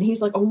could. And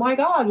he's like, oh my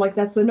God, like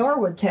that's the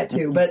Norwood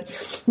tattoo.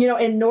 But, you know,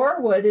 and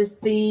Norwood is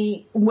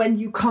when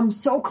you come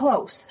so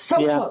close,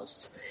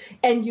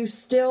 and you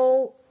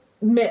still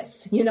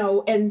miss, you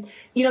know, and,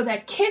 you know,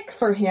 that kick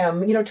for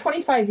him, you know,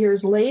 25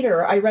 years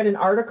later, I read an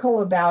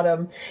article about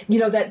him, you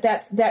know,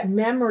 that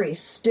memory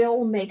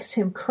still makes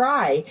him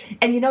cry.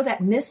 And, you know, that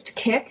missed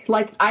kick,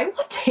 like, I will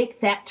take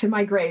that to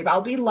my grave.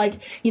 I'll be like,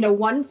 you know,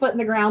 1 foot in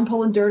the ground,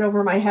 pulling dirt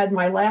over my head,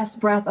 my last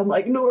breath. I'm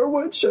like,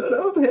 Norwood should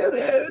have hit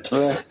it.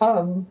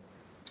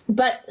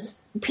 But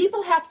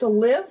people have to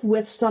live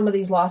with some of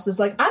these losses.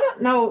 Like, I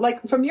don't know,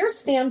 like, from your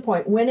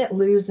standpoint, win at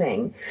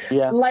losing,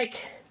 like,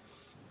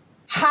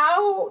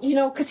 how, you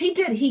know, because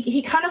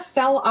he kind of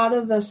fell out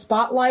of the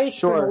spotlight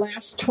for the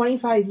last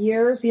 25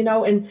 years, you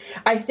know, and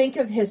I think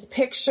of his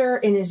picture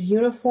in his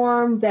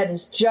uniform that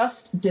is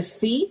just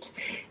defeat.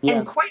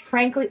 And quite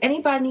frankly,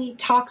 anybody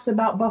talks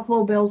about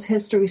Buffalo Bills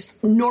history,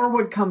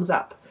 Norwood comes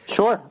up.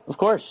 Sure, of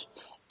course.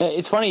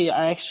 It's funny,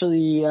 I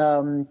actually,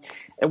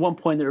 at one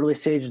point in the early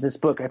stage of this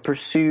book, I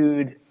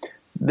pursued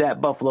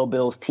that Buffalo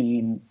Bills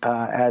team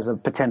as a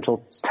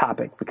potential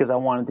topic because I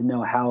wanted to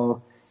know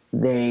how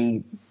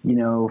they,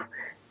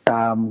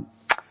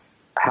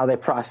 how they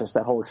processed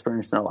that whole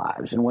experience in their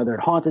lives and whether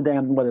it haunted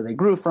them, whether they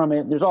grew from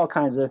it. There's all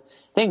kinds of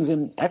things.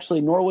 And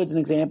actually Norwood's an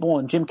example,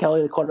 and Jim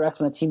Kelly, the quarterback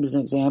from that team, is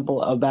an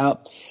example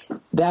about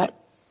that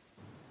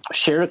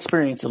shared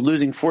experience of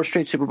losing 4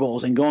 straight Super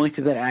Bowls and going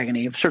through that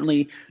agony.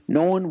 Certainly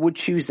no one would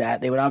choose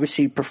that. They would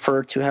obviously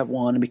prefer to have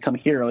won and become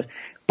heroes,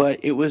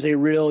 but it was a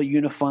real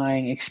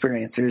unifying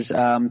experience. There's,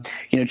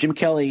 Jim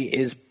Kelly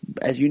is,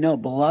 as you know,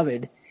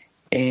 beloved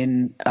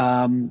in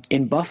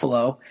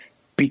Buffalo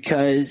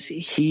because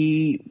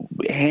he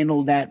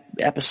handled that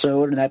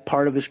episode and that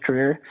part of his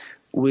career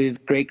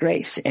with great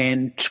grace.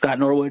 And Scott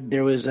Norwood,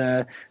 there was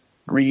a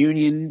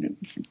reunion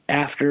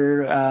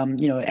after,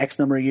 X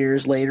number of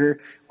years later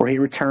where he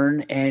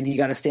returned and he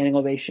got a standing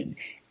ovation.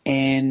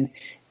 And,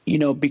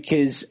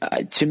 because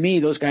to me,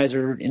 those guys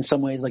are in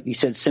some ways, like you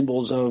said,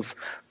 symbols of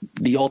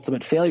the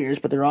ultimate failures,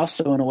 but they're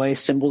also in a way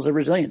symbols of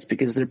resilience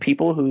because they're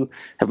people who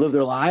have lived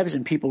their lives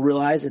and people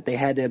realize that they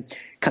had to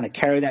kind of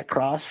carry that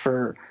cross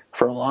for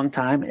a long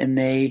time. And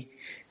they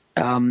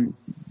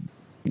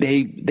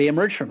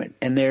emerge from it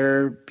and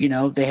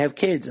they have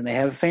kids and they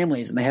have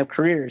families and they have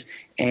careers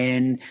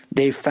and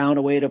they've found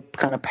a way to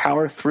kind of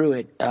power through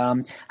it,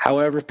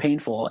 however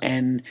painful.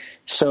 And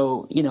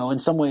so, in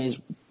some ways,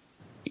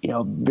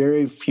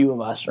 very few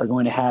of us are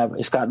going to have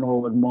a Scott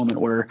Norwood moment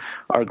where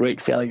our great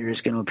failure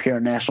is going to appear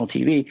on national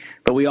TV,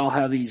 but we all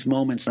have these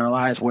moments in our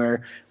lives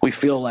where we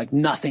feel like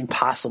nothing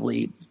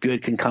possibly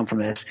good can come from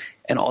this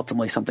and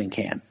ultimately something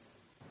can.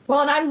 Well,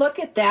 and I look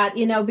at that,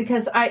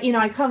 because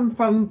I come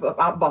from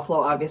Buffalo,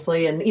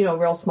 obviously, and,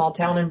 real small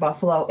town in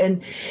Buffalo.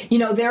 And,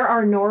 there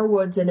are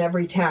Norwoods in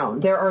every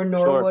town. There are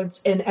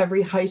Norwoods in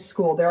every high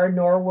school. There are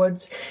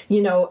Norwoods,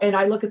 and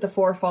I look at the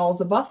 4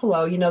 falls of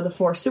Buffalo, the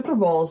 4 Super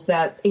Bowls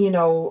that,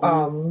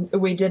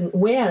 we didn't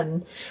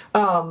win.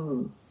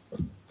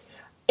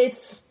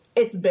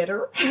 It's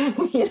bitter,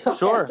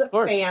 Sure, as a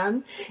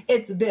fan,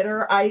 it's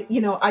bitter.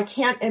 I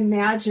can't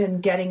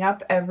imagine getting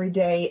up every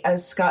day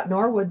as Scott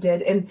Norwood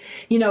did. And,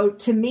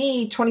 to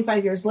me,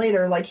 25 years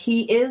later, like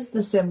he is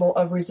the symbol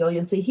of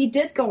resiliency. He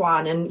did go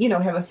on and,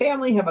 have a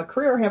family, have a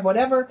career, have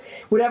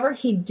whatever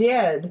he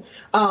did.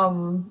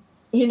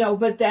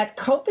 But that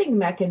coping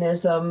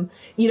mechanism,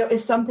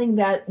 is something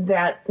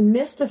that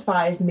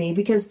mystifies me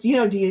because, do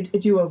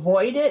you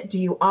avoid it? Do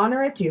you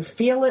honor it? Do you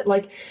feel it?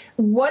 Like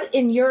what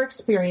in your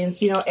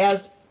experience,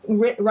 as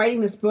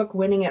writing this book,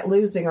 Winning at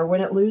Losing or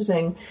Win at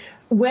Losing,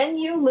 when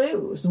you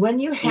lose, when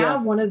you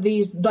have one of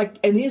these,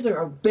 and these are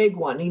a big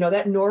one,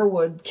 that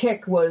Norwood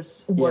kick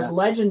was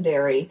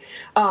legendary.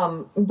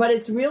 But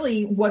it's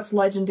really what's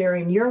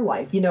legendary in your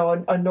life.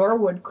 A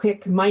Norwood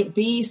kick might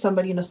be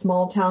somebody in a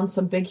small town,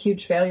 some big,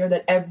 huge failure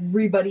that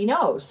everybody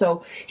knows.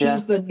 So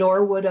he's the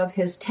Norwood of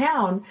his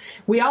town.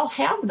 We all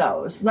have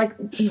those.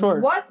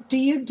 What do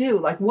you do?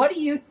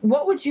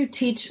 What would you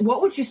teach?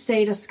 What would you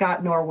say to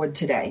Scott Norwood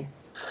today?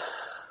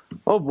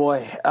 Oh,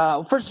 boy.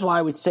 First of all,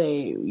 I would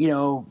say,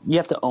 you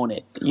have to own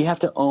it. You have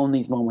to own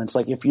these moments.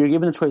 Like if you're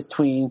given a choice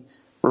between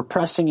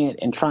repressing it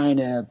and trying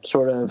to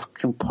sort of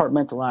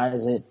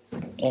compartmentalize it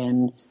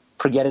and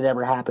forget it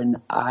ever happened,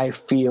 I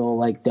feel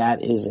like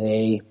that is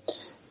a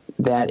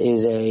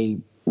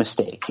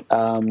mistake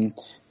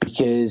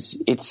because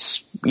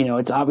it's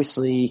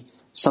obviously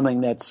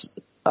something that's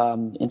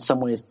in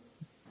some ways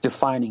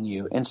defining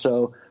you. And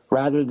so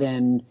rather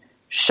than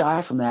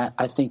shy from that,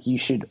 I think you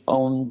should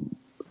own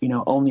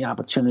the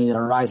opportunity that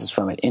arises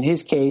from it. In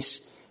his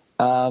case,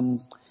 I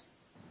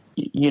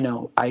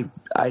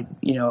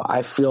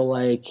feel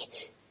like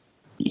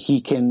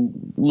he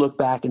can look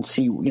back and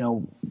see,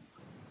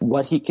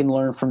 what he can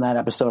learn from that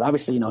episode.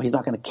 Obviously, he's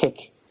not going to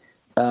kick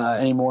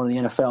anymore in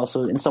the NFL,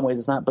 so in some ways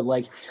it's not. But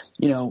what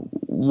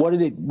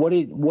did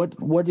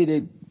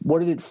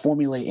it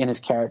formulate in his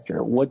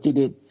character? What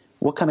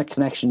kind of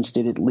connections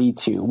did it lead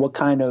to? What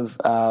kind of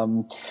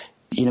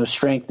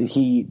strength did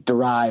he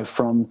derive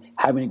from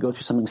having to go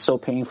through something so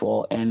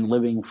painful and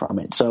living from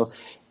it? So,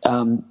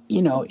 I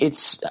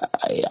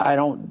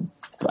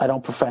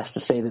don't profess to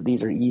say that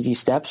these are easy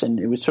steps, and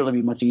it would certainly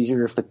be much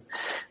easier if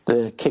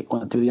the kick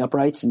went through the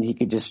uprights and he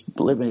could just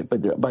live in it.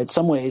 But in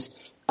some ways,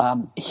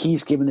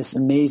 he's given this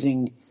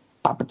amazing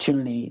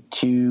opportunity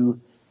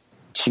to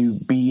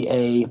be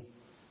a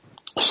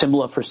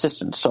symbol of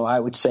persistence. So I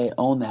would say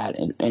own that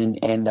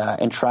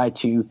and try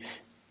to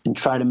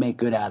make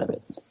good out of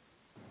it.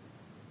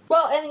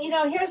 Well, and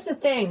here's the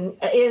thing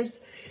is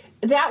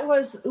that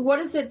was, what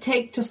does it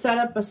take to set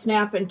up a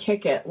snap and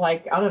kick it?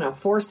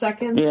 4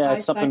 seconds,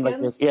 5 something seconds?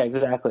 like this. Yeah,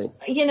 exactly.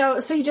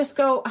 So you just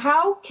go,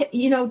 how can,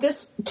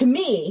 this to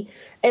me,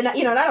 and I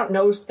don't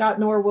know Scott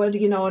Norwood,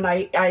 and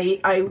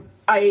I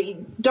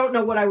don't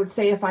know what I would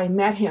say if I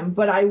met him,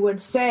 but I would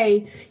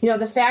say,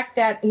 the fact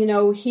that,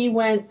 he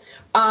went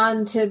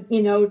on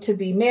to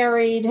be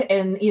married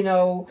and,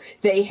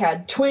 they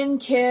had twin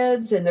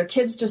kids and their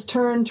kids just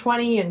turned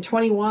 20 and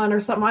 21 or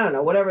something. I don't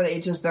know, whatever the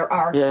ages there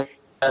are. Yeah.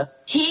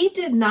 He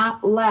did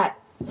not let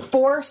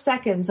 4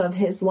 seconds of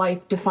his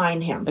life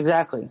define him.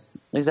 Exactly.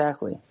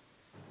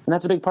 And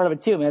that's a big part of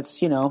it too. I mean,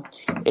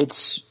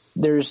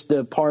 there's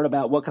the part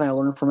about what can I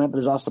learn from it, but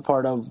there's also the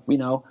part of,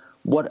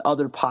 what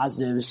other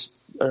positives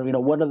or,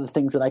 what are the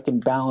things that I can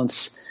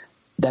balance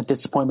that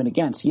disappointment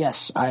against.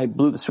 Yes, I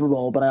blew the Super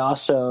Bowl, but I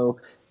also,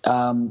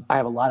 I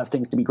have a lot of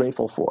things to be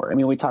grateful for. I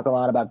mean, we talk a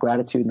lot about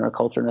gratitude in our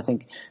culture, and I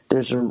think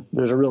there's a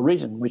real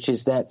reason, which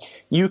is that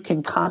you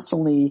can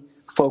constantly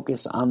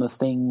focus on the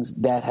things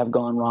that have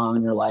gone wrong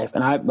in your life.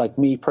 And I, like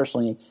me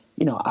personally,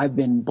 I've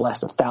been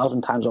blessed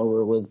 1,000 times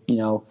over with,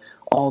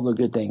 all the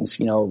good things,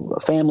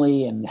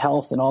 family and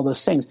health and all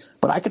those things.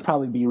 But I could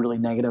probably be really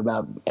negative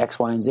about X,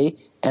 Y, and Z.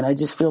 And I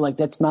just feel like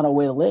that's not a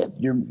way to live.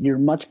 You're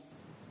much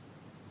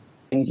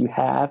things you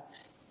have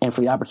and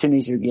for the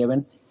opportunities you're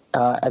given,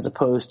 as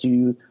opposed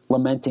to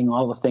lamenting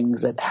all the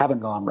things that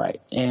haven't gone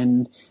right.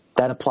 And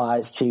that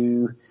applies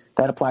to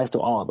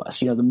all of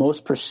us. The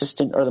most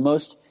persistent or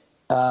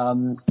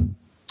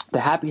the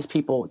happiest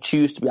people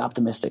choose to be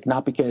optimistic,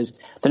 not because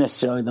they're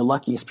necessarily the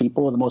luckiest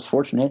people or the most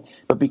fortunate,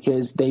 but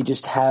because they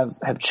just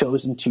have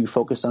chosen to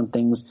focus on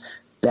things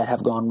that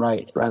have gone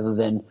right rather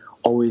than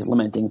always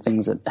lamenting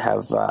things that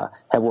have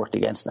worked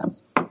against them.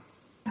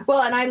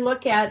 Well, and I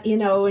look at,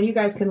 and you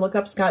guys can look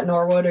up Scott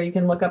Norwood or you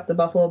can look up the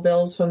Buffalo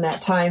Bills from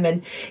that time,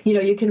 and,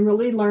 you can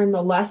really learn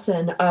the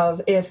lesson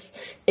of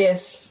if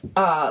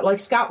like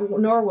Scott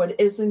Norwood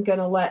isn't going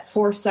to let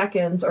 4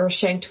 seconds or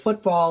shanked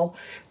football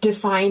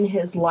define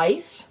his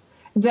life,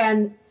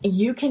 then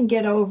you can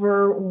get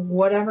over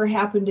whatever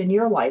happened in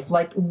your life.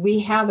 Like, we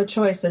have a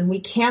choice, and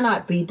we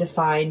cannot be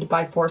defined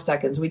by 4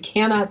 seconds. We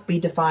cannot be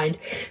defined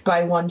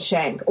by 1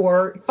 shank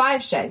or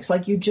 5 shanks.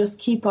 Like, you just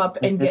keep up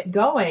and get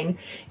going.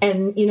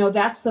 And,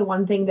 that's the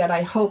one thing that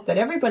I hope that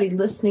everybody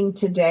listening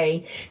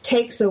today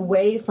takes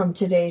away from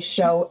today's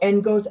show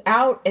and goes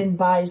out and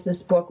buys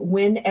this book,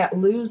 Win at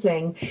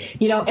Losing,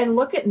 and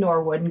look at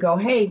Norwood and go,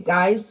 hey,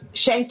 guys,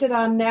 shanked it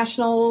on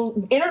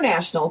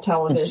international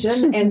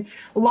television and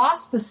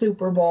lost the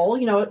Super Bowl.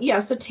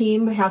 Yes, a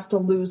team has to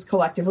lose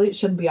collectively. It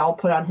shouldn't be all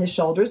put on his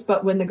shoulders.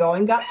 But when the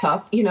going got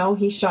tough,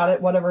 he shot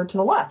it whatever to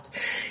the left.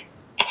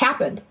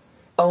 Happened.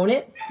 Own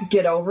it.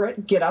 Get over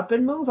it. Get up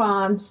and move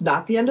on. It's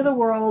not the end of the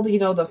world.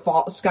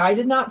 The sky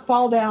did not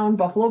fall down.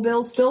 Buffalo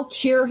Bills still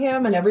cheer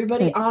him, and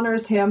everybody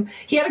honors him.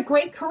 He had a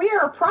great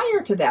career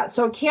prior to that,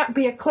 so it can't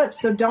be eclipsed.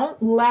 So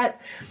don't let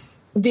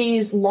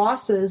these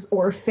losses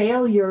or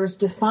failures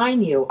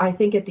define you. I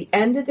think at the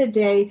end of the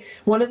day,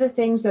 one of the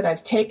things that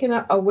I've taken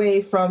away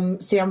from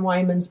Sam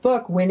Weinman's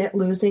book, Win at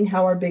Losing,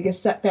 How Our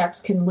Biggest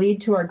Setbacks Can Lead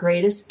to Our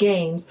Greatest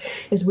Gains,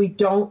 is we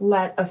don't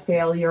let a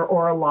failure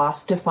or a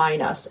loss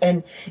define us.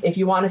 And if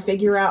you want to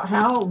figure out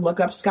how,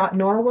 look up Scott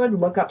Norwood,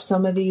 look up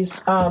some of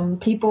these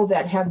people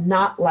that have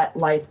not let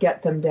life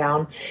get them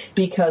down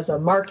because a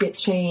market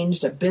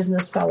changed, a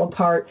business fell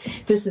apart.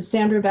 This is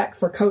Sandra Beck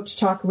for Coach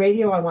Talk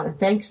Radio. I want to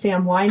thank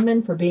Sam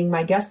Weinman for being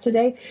my guest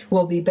today.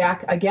 We'll be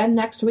back again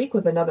next week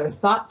with another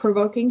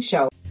thought-provoking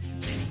show.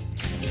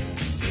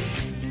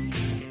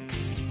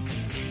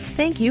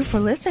 Thank you for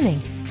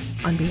listening.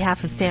 On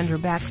behalf of Sandra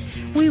Beck,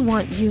 we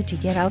want you to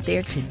get out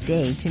there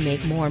today to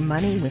make more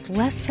money with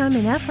less time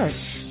and effort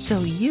so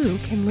you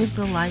can live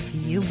the life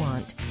you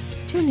want.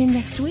 Tune in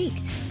next week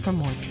for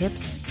more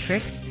tips,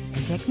 tricks,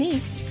 and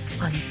techniques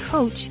on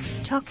Coach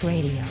Talk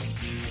Radio.